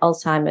 things like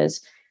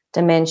Alzheimer's,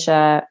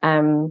 dementia,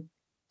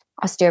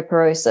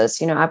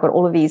 osteoporosis. I've got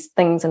all of these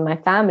things in my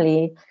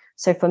family.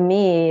 So for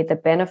me, the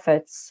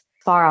benefits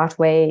far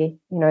outweigh,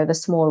 the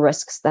small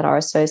risks that are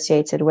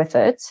associated with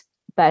it.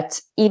 But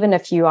even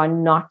if you are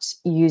not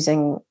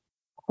using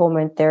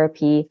hormone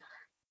therapy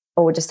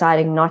or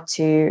deciding not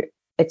to,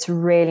 it's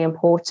really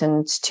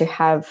important to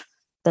have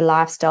the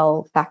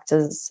lifestyle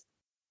factors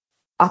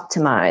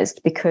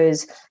optimized,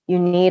 because you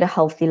need a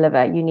healthy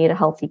liver, you need a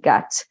healthy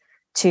gut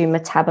to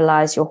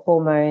metabolize your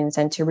hormones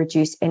and to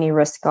reduce any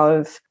risk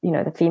of,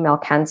 the female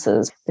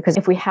cancers. Because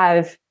if we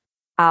have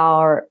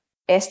our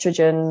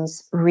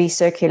estrogens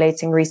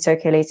recirculating,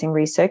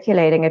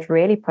 it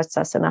really puts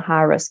us in a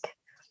high risk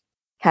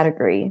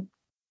category.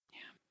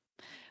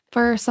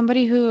 For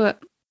somebody who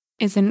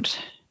isn't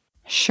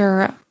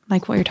sure,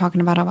 like what you're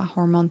talking about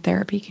hormone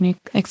therapy, can you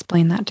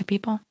explain that to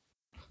people?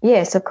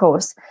 Yes, of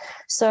course.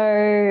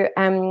 So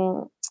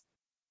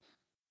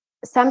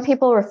some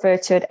people refer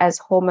to it as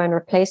hormone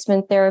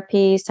replacement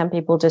therapy. Some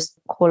people just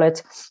call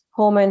it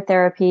hormone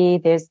therapy.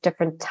 There's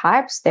different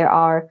types. There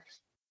are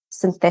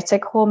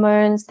synthetic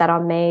hormones that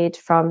are made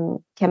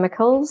from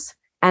chemicals,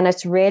 and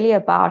it's really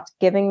about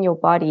giving your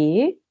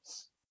body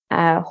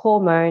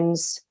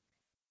hormones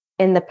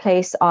in the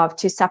place of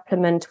to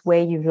supplement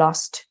where you've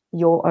lost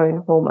your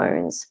own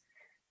hormones.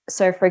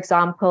 So, for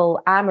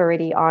example, I'm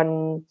already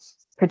on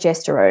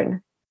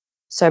progesterone.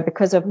 So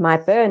because of my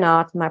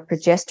burnout, my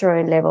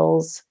progesterone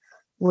levels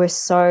were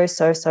so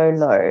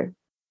low,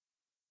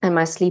 and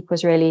my sleep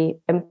was really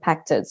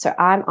impacted. So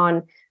I'm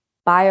on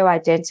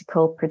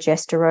bioidentical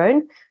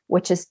progesterone,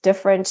 which is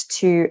different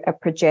to a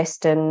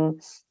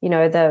progestin,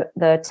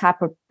 the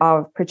type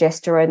of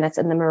progesterone that's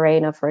in the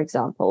Mirena, for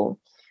example.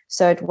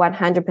 So it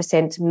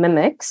 100%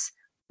 mimics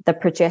the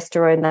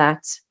progesterone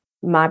that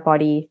my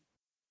body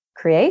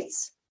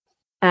creates.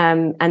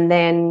 And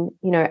then,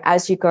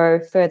 as you go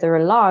further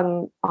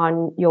along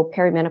on your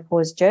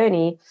perimenopause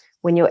journey,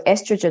 when your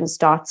estrogen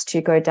starts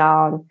to go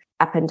down,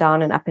 up and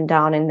down and up and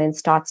down, and then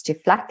starts to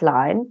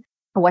flatline,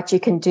 what you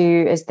can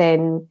do is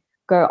then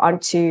go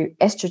onto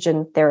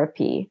estrogen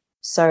therapy.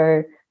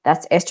 So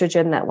that's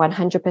estrogen that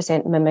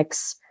 100%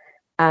 mimics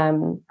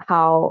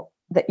how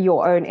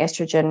your own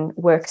estrogen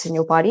works in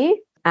your body.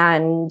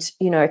 And,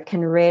 it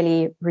can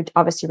really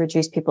obviously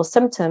reduce people's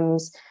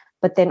symptoms,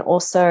 but then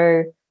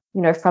also,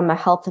 from a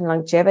health and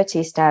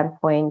longevity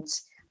standpoint,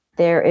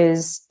 there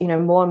is,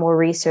 more and more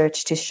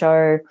research to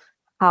show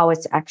how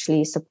it's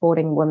actually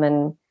supporting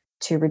women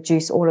to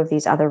reduce all of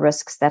these other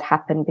risks that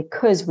happen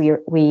because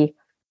we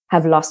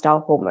have lost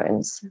our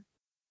hormones.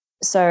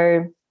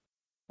 So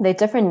there are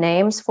different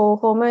names for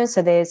hormones.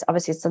 So there's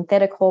obviously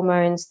synthetic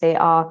hormones.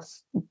 There are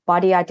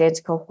body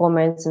identical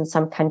hormones in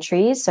some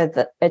countries. So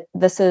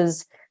this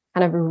is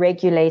kind of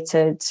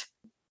regulated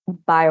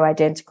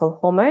bioidentical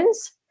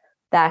hormones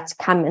that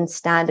come in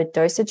standard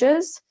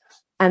dosages.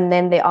 And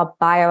then there are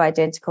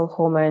bioidentical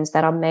hormones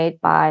that are made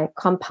by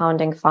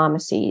compounding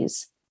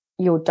pharmacies.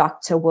 Your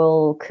doctor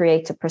will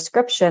create a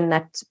prescription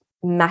that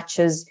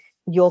matches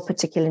your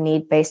particular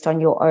need based on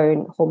your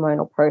own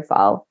hormonal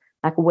profile,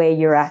 like where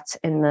you're at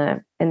in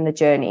the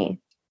journey.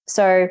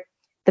 So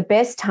the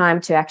best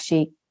time to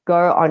actually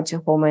go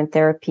onto hormone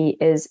therapy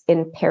is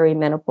in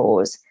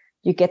perimenopause.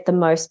 You get the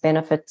most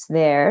benefits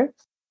there.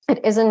 It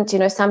isn't,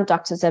 some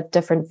doctors have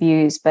different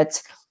views,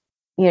 but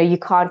you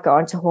can't go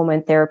onto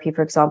hormone therapy,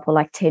 for example,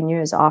 like 10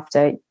 years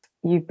after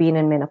you've been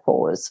in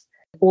menopause.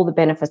 All the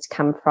benefits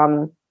come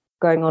from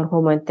going on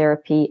hormone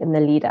therapy in the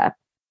lead up.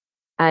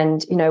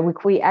 And,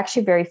 we're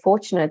actually very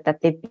fortunate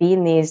that there've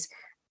been these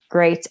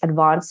great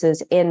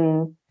advances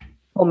in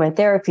hormone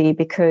therapy,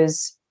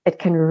 because it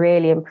can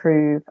really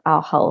improve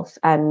our health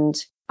and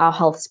our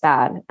health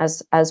span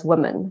as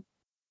women.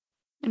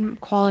 And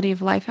quality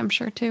of life, I'm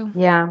sure, too.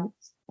 Yeah.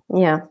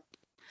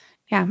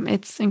 Yeah,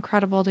 it's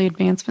incredible the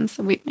advancements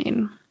that we've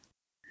made.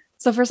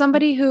 So for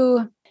somebody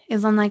who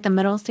is on like the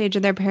middle stage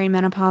of their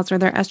perimenopause, or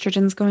their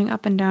estrogen's going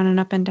up and down and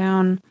up and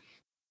down,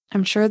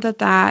 I'm sure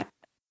that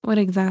would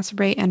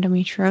exacerbate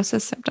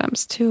endometriosis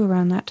symptoms too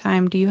around that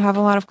time. Do you have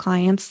a lot of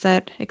clients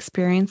that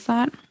experience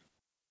that?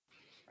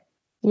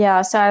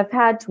 Yeah, so I've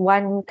had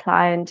one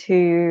client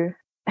who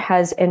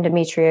has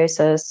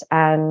endometriosis,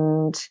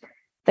 and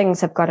things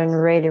have gotten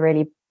really,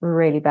 really,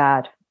 really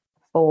bad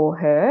for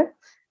her.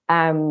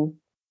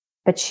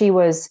 But she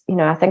was,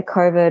 I think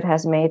COVID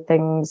has made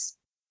things,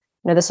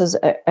 this was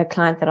a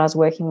client that I was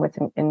working with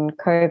in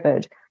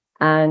COVID,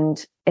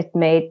 and it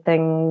made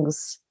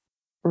things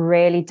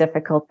really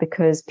difficult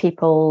because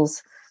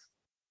people's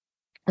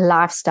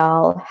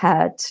lifestyle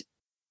had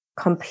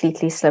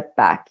completely slipped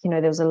back. There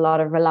was a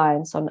lot of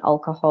reliance on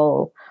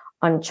alcohol,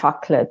 on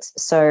chocolate.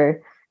 So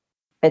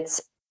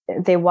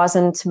there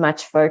wasn't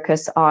much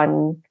focus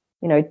on,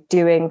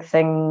 doing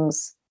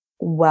things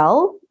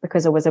well,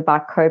 because it was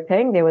about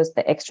coping. There was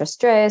the extra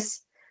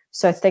stress.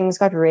 So things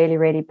got really,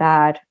 really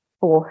bad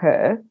for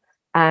her.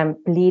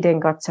 Bleeding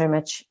got so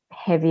much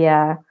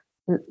heavier,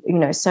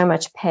 so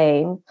much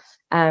pain.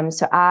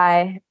 So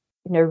I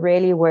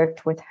really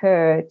worked with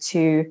her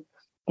to,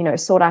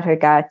 sort out her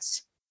gut,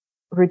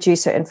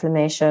 reduce her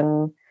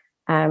inflammation,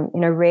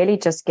 really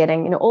just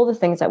getting, all the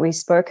things that we've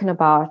spoken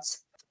about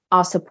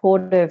are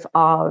supportive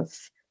of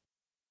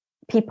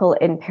people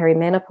in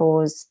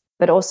perimenopause,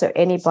 but also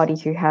anybody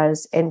who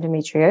has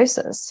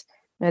endometriosis.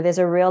 There's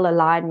a real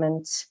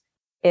alignment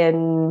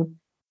in,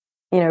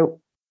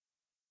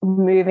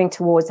 moving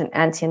towards an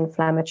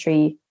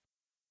anti-inflammatory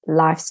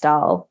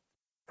lifestyle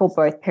for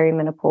both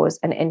perimenopause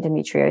and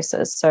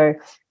endometriosis. So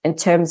in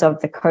terms of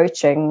the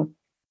coaching,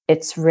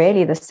 it's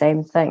really the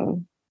same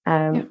thing.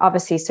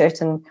 Obviously,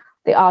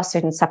 there are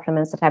certain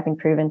supplements that have been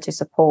proven to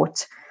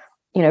support,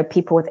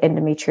 people with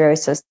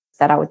endometriosis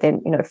that I would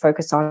then,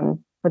 focus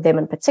on for them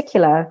in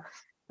particular.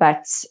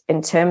 But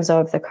in terms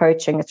of the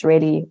coaching, it's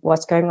really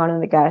what's going on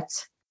in the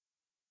gut.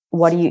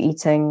 What are you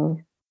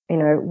eating?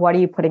 What are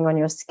you putting on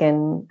your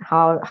skin?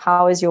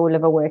 How is your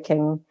liver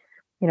working?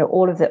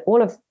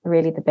 All of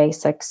really the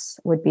basics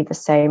would be the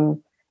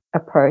same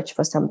approach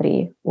for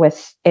somebody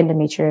with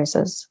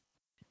endometriosis.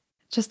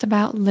 Just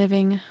about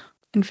living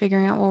and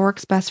figuring out what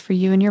works best for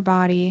you and your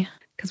body,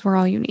 because we're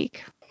all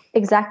unique.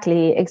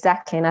 Exactly.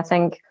 And I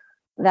think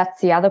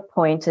that's the other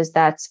point, is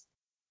that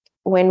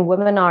when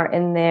women are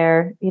in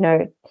their,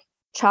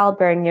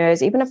 childbearing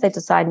years, even if they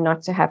decide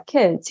not to have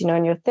kids,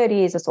 in your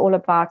 30s, it's all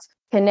about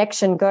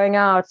connection, going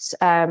out,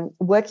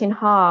 working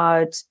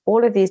hard,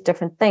 all of these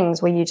different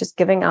things where you're just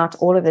giving out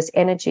all of this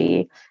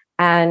energy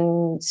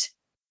and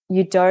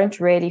you don't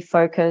really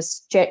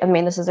focus. I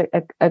mean, this is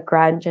a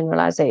grand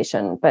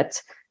generalization,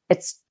 but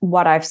it's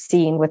what I've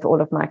seen with all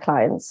of my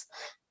clients,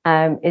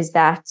 is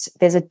that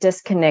there's a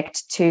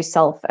disconnect to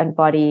self and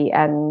body,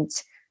 and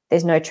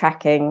there's no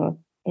tracking.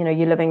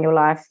 You're living your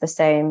life the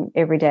same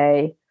every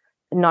day,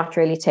 not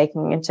really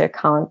taking into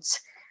account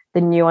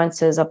the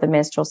nuances of the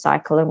menstrual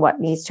cycle and what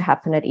needs to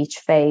happen at each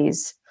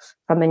phase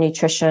from a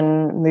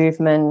nutrition,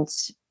 movement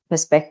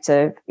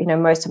perspective.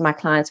 Most of my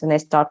clients, when they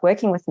start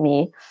working with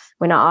me,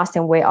 when I ask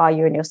them, where are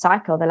you in your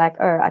cycle? They're like,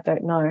 oh, I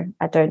don't know.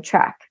 I don't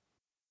track.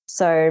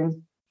 So,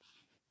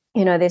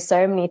 there's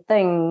so many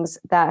things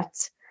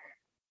that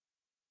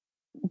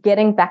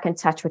getting back in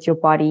touch with your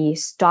body,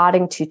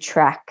 starting to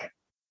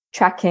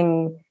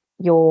tracking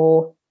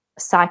your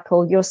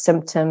cycle, your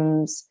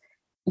symptoms,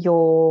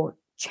 your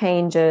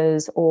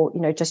changes, or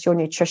just your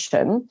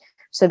nutrition,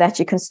 so that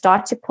you can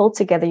start to pull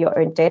together your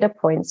own data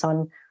points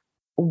on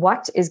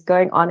what is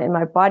going on in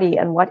my body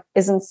and what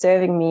isn't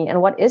serving me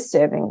and what is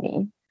serving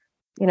me.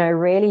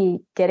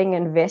 Really getting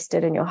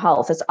invested in your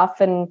health. It's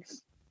often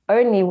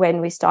only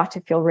when we start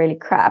to feel really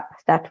crap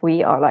that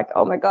we are like,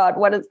 oh my God,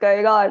 what is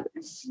going on?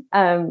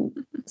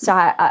 So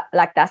I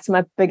like, that's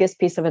my biggest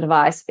piece of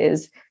advice,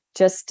 is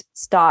just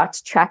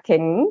start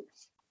tracking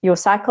your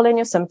cycle and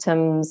your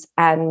symptoms,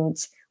 and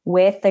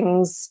where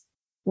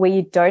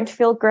you don't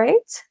feel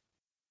great,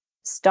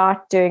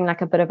 start doing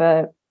like a bit of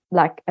a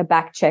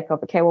back check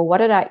of, okay, well, what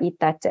did I eat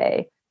that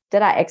day?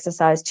 Did I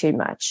exercise too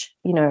much?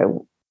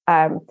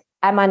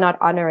 Am I not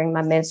honoring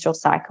my menstrual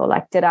cycle?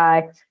 Like, did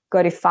I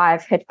go to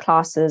 5 HIIT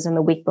classes in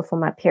the week before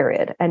my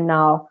period, and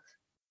now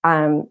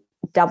I'm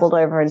doubled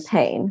over in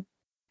pain,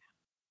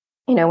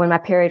 when my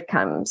period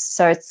comes?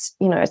 So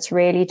it's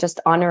really just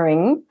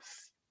honoring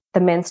the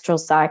menstrual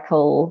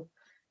cycle,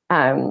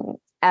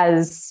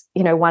 as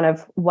one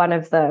of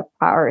the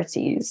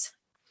priorities.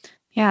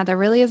 Yeah, there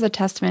really is a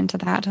testament to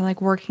that, to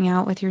like working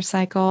out with your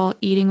cycle,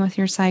 eating with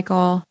your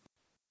cycle,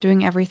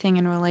 doing everything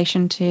in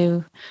relation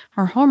to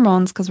our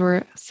hormones, because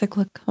we're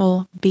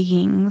cyclical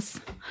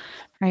beings,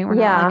 right? We're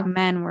not like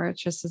men where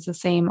it's just is the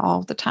same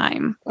all the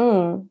time.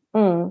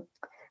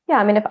 Yeah,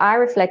 I mean, if I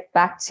reflect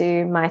back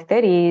to my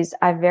 30s,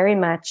 I very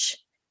much,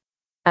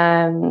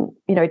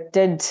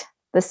 did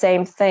the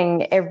same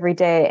thing every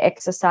day,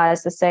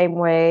 exercise the same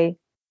way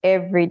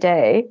every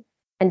day,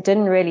 and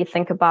didn't really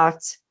think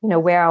about,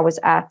 where I was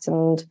at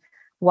and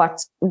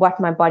what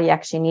my body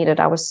actually needed.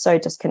 I was so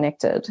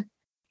disconnected.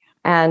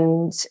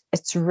 And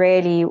it's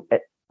really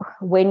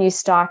when you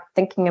start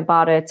thinking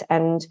about it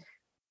and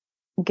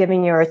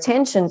giving your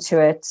attention to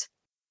it,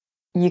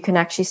 you can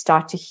actually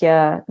start to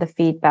hear the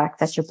feedback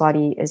that your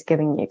body is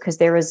giving you, because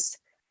there is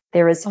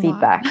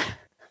feedback.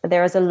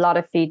 There is a lot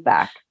of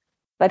feedback.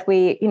 But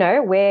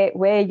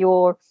where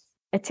your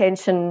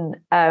attention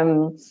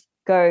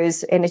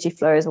goes, energy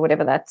flows, or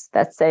whatever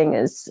that saying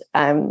is,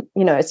 so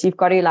you've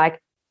got to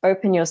like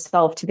open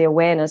yourself to the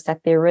awareness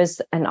that there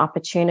is an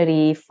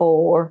opportunity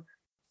for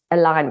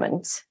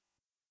alignment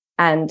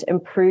and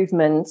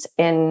improvement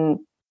in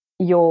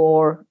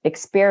your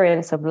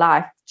experience of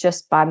life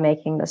just by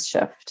making this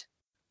shift.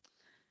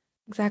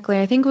 Exactly.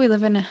 I think we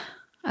live in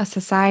a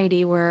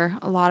society where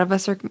a lot of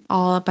us are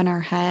all up in our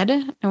head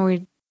and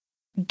we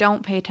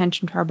don't pay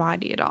attention to our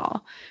body at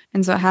all.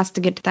 And so it has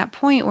to get to that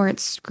point where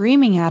it's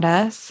screaming at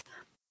us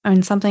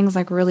and something's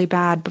like really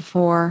bad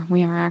before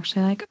we are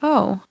actually like,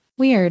 oh,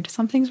 weird,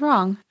 something's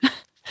wrong.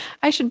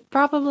 I should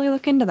probably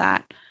look into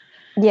that.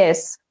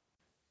 Yes,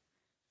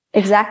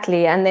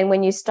 exactly. And then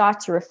when you start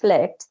to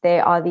reflect,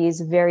 there are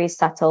these very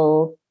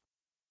subtle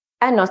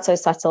and not so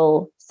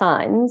subtle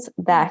signs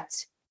that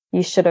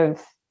you should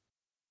have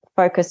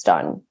focused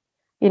on,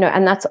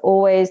 and that's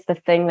always the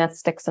thing that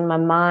sticks in my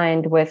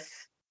mind with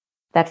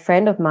that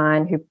friend of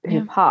mine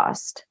who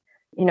passed.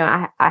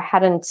 I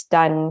hadn't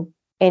done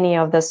any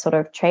of this sort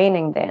of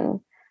training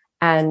then.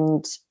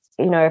 And,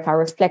 if I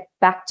reflect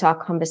back to our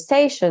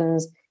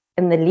conversations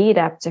in the lead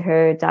up to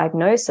her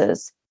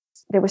diagnosis,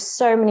 there were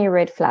so many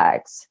red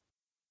flags,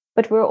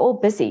 but we were all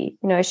busy.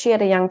 She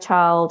had a young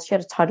child, she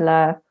had a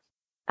toddler.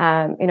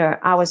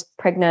 I was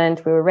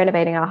pregnant, we were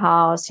renovating our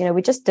house.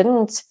 We just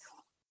didn't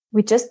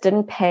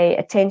pay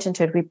attention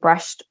to it. We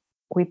brushed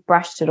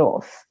it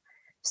off.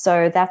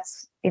 So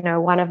that's,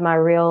 one of my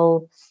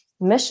real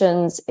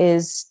missions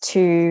is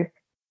to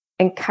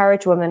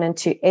encourage women and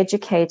to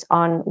educate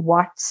on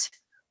what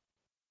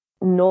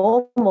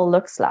normal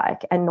looks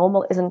like. And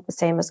normal isn't the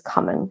same as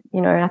common,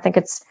 and I think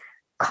it's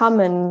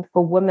common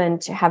for women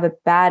to have a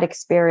bad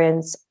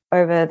experience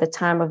over the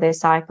time of their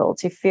cycle,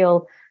 to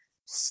feel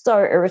so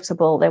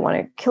irritable they want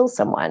to kill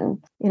someone,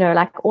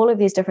 like all of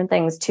these different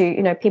things.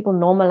 To people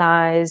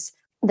normalize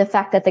the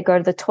fact that they go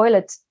to the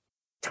toilet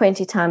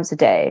 20 times a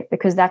day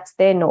because that's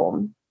their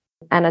norm.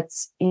 And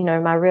it's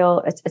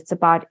it's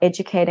about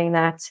educating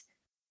that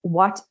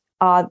what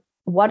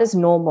is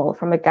normal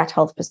from a gut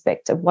health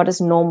perspective, what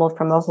is normal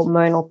from a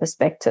hormonal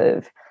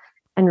perspective,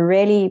 and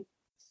really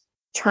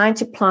trying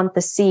to plant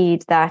the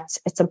seed that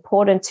it's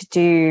important to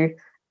do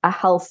a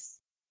health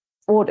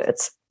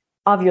audit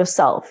of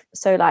yourself.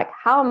 So like,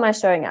 how am I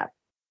showing up?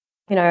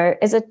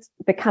 Is it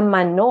become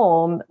my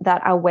norm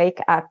that I wake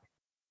up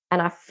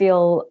and I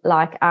feel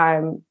like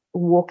I'm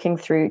walking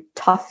through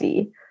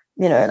toffee,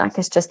 like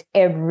it's just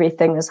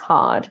everything is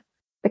hard,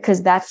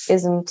 because that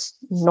isn't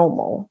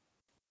normal.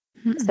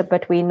 So,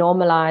 but we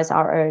normalize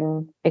our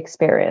own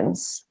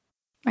experience.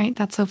 Right.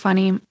 That's so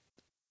funny.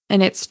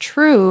 And it's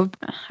true.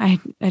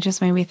 It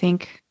just made me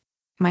think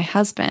my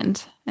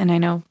husband, and I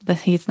know that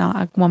he's not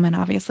a woman,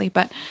 obviously,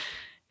 but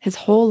his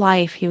whole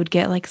life he would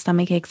get like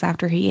stomach aches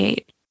after he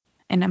ate.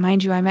 And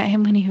mind you, I met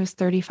him when he was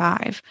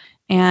 35,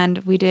 and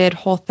we did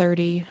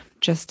Whole30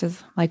 just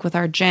as like with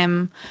our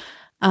gym.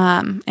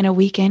 In a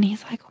weekend,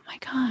 he's like, oh my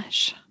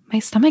gosh, my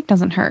stomach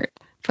doesn't hurt.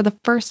 For the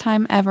first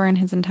time ever in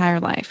his entire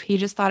life. He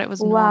just thought it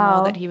was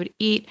normal that he would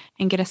eat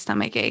and get a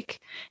stomach ache.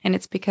 And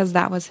it's because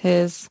that was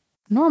his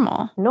norm.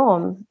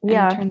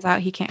 Yeah. And it turns out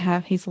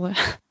he's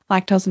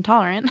lactose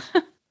intolerant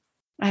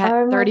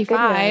at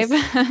 35.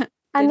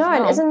 I know.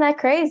 And isn't that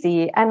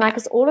crazy? And like,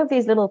 it's all of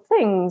these little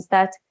things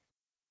that,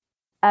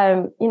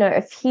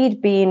 if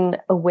he'd been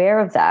aware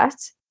of that,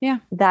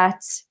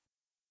 that,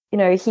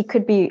 he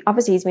could be,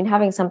 obviously he's been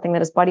having something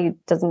that his body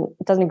doesn't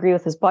agree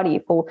with his body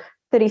for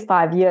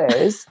 35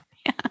 years.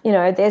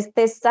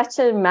 There's such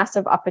a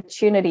massive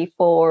opportunity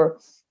for,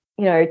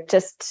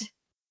 just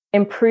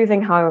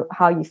improving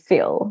how you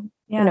feel,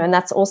 and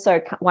that's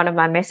also one of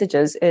my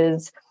messages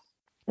is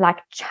like,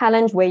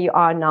 challenge where you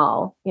are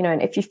now,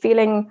 and if you're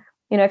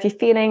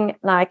feeling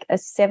like a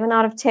 7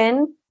 out of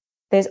 10,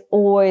 there's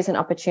always an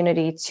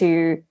opportunity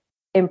to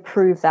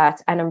improve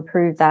that and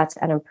improve that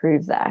and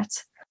improve that.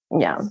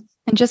 Yeah.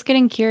 And just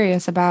getting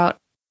curious about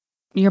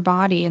your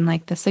body and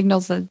like the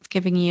signals that it's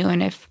giving you.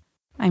 And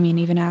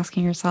even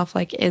asking yourself,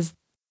 like,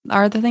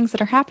 are the things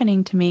that are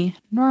happening to me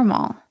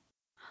normal?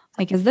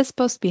 Like, is this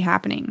supposed to be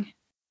happening?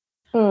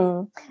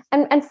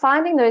 And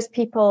finding those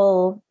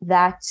people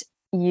that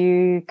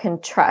you can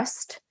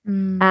trust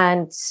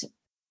and,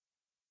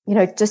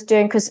 just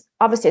doing, because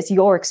obviously it's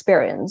your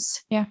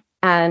experience. Yeah.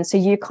 And so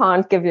you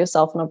can't give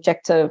yourself an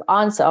objective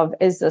answer of,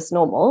 is this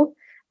normal?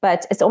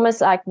 But it's almost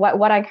like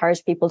what I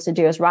encourage people to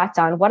do is write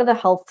down, what are the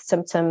health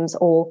symptoms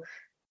or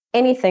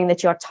anything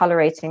that you're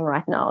tolerating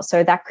right now.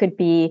 So that could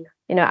be,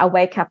 I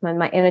wake up and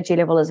my energy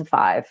level is a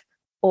 5,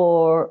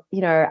 or,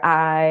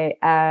 I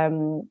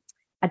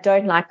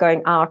don't like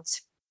going out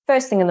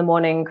first thing in the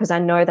morning because I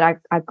know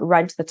that I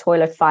run to the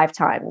toilet 5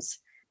 times.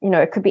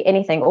 It could be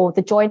anything, or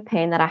the joint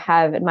pain that I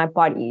have in my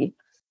body,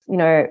 in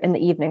the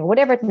evening,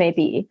 whatever it may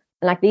be.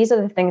 And like, these are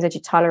the things that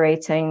you're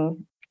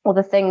tolerating, or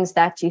the things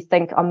that you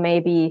think are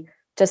maybe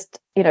just,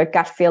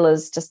 gut feel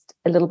is just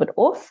a little bit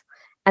off.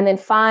 And then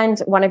find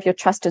one of your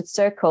trusted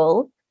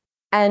circle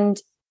and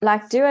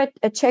like do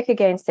a check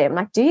against them.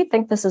 Like, do you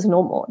think this is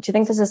normal? Do you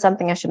think this is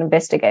something I should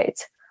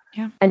investigate?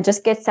 Yeah. And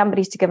just get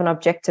somebody to give an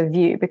objective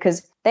view,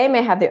 because they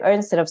may have their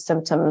own set of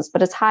symptoms,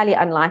 but it's highly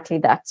unlikely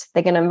that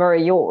they're going to mirror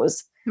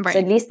yours. Right. So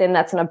at least then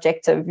that's an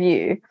objective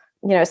view.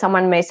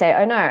 Someone may say,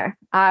 oh no,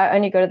 I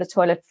only go to the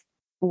toilet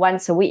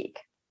once a week.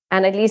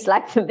 And at least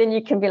like, then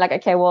you can be like,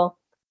 okay, well,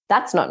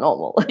 that's not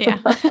normal. Yeah.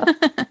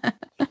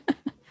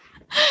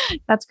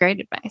 That's great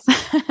advice.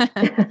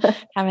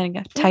 Having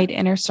a tight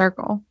inner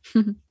circle.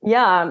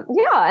 Yeah.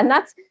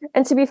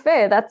 And to be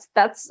fair,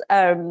 that's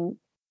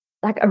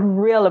like a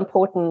real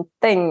important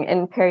thing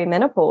in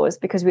perimenopause,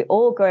 because we're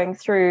all going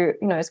through,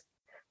 it's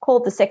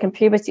called the second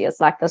puberty. It's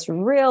like this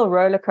real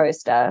roller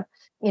coaster,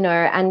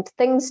 and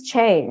things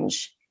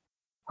change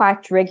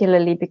quite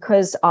regularly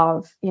because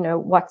of,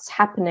 what's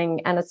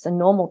happening, and it's a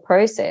normal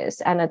process.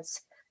 And it's,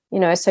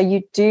 so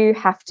you do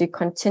have to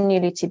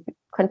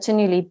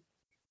continually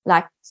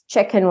like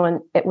check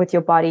in with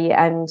your body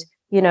and,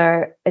 you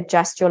know,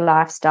 adjust your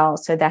lifestyle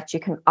so that you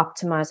can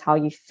optimize how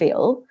you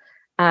feel.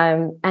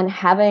 And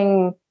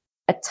having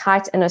a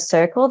tight inner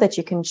circle that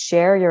you can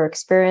share your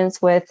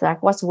experience with,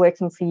 like what's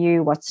working for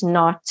you, what's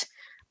not.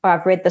 Or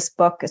I've read this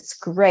book, it's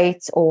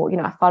great. Or, you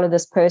know, I follow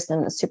this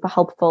person, it's super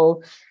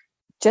helpful.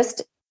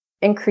 Just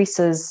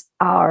increases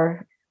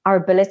our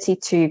ability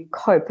to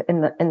cope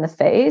in the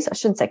phase. I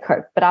shouldn't say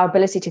cope, but our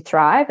ability to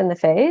thrive in the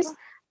phase.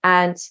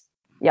 And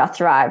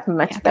thrive,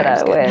 much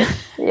better word.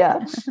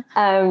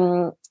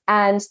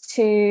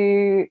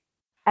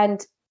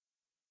 And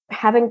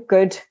having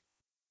good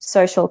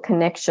social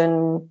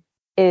connection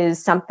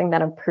is something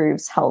that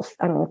improves health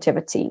and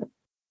longevity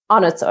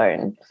on its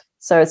own.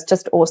 So it's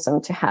just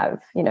awesome to have,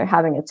 you know,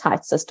 having a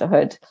tight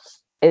sisterhood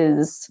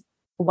is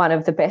one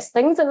of the best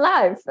things in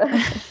life.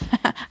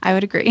 I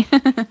would agree.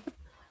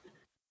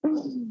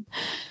 Oh,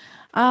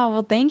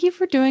 well, thank you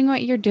for doing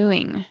what you're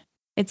doing.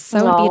 It's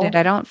so needed.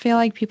 I don't feel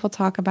like people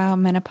talk about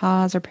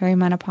menopause or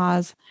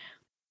perimenopause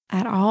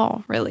at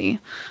all, really.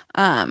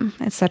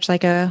 It's such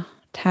like a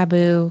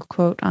taboo,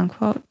 quote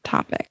unquote,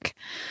 topic.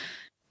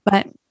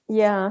 But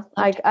yeah,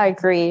 I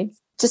agree.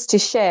 Just to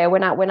share,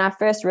 when I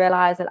first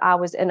realized that I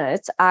was in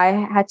it, I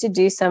had to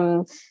do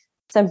some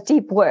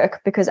deep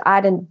work because I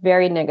had a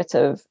very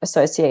negative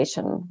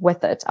association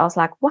with it. I was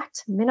like,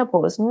 what?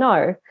 Menopause?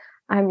 No.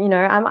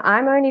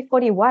 I'm only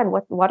 41.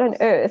 What on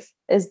earth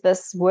is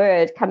this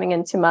word coming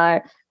into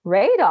my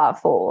radar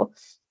for?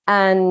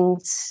 And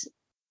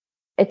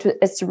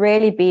it's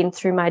really been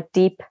through my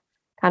deep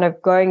kind of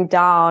going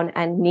down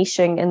and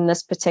niching in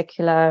this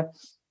particular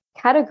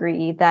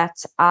category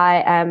that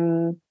I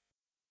am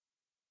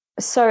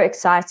so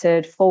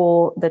excited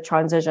for the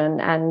transition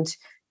and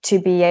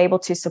to be able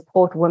to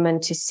support women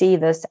to see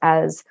this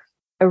as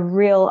a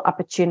real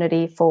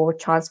opportunity for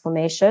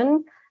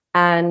transformation.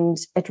 And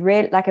it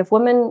really, like, if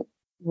women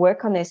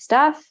work on their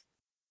stuff,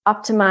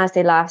 optimize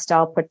their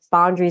lifestyle, put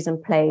boundaries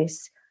in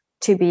place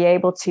to be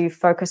able to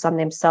focus on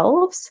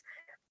themselves,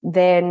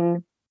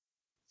 then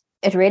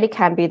it really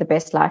can be the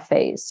best life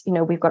phase. You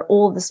know, we've got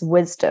all this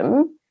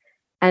wisdom,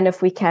 and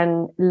if we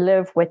can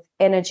live with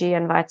energy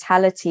and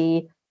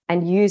vitality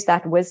and use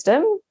that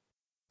wisdom,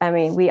 I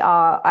mean, we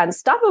are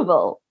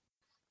unstoppable.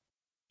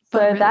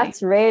 So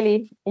that's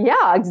really,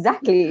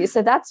 exactly.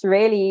 So that's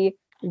really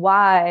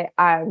why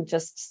I'm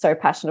just so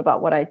passionate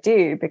about what I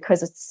do,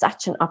 because it's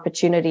such an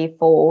opportunity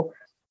for,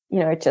 you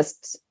know,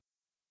 just,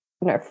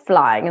 you know,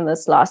 flying in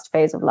this last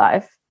phase of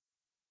life.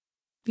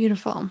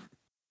 Beautiful.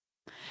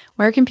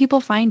 Where can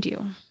people find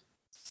you?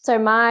 So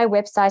my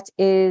website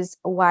is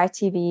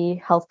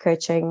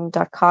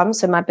ytvhealthcoaching.com.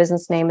 So my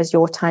business name is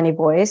Your Tiny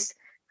Voice,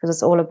 because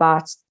it's all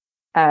about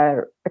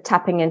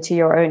tapping into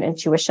your own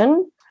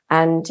intuition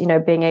and, you know,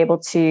 being able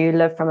to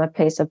live from a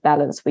place of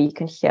balance where you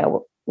can hear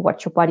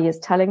what your body is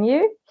telling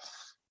you.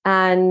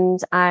 And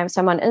I'm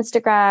on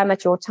Instagram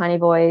at Your Tiny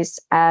Voice,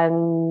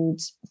 and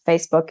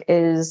Facebook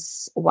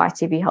is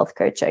YTV Health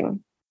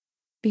Coaching.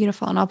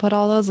 Beautiful. And I'll put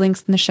all those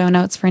links in the show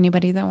notes for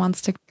anybody that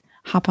wants to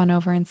hop on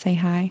over and say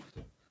hi.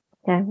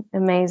 Yeah,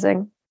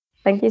 amazing.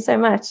 Thank you so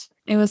much.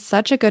 It was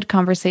such a good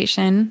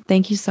conversation.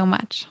 Thank you so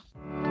much.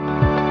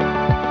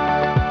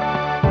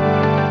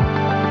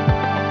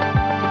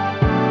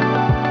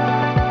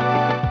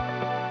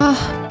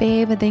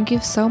 Babe, thank you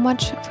so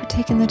much for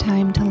taking the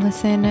time to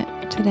listen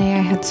today. I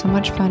had so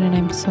much fun, and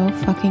I'm so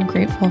fucking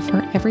grateful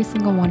for every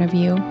single one of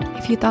you.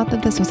 If you thought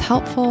that this was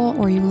helpful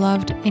or you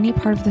loved any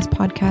part of this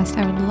podcast,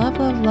 I would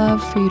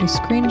love for you to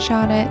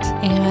screenshot it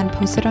and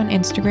post it on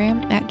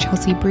Instagram at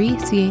Chelsea Bree,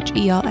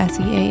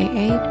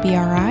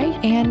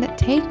 CHELSEAAABRI, and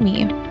tag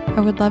me. I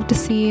would love to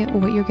see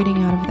what you're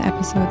getting out of the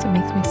episodes. It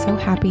makes me so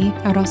happy.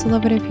 I would also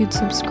love it if you'd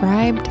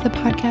subscribe to the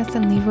podcast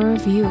and leave a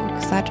review,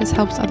 because that just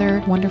helps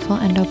other wonderful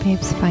endo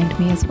babes find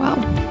me as well.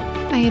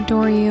 I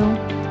adore you,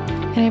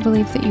 and I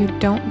believe that you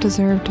don't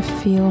deserve to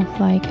feel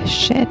like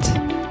shit.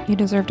 You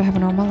deserve to have a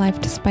normal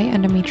life despite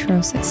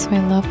endometriosis. So I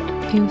love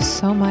you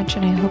so much,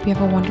 and I hope you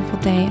have a wonderful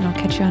day, and I'll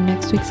catch you on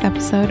next week's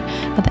episode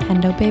of the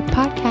Endo Babe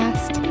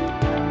Podcast.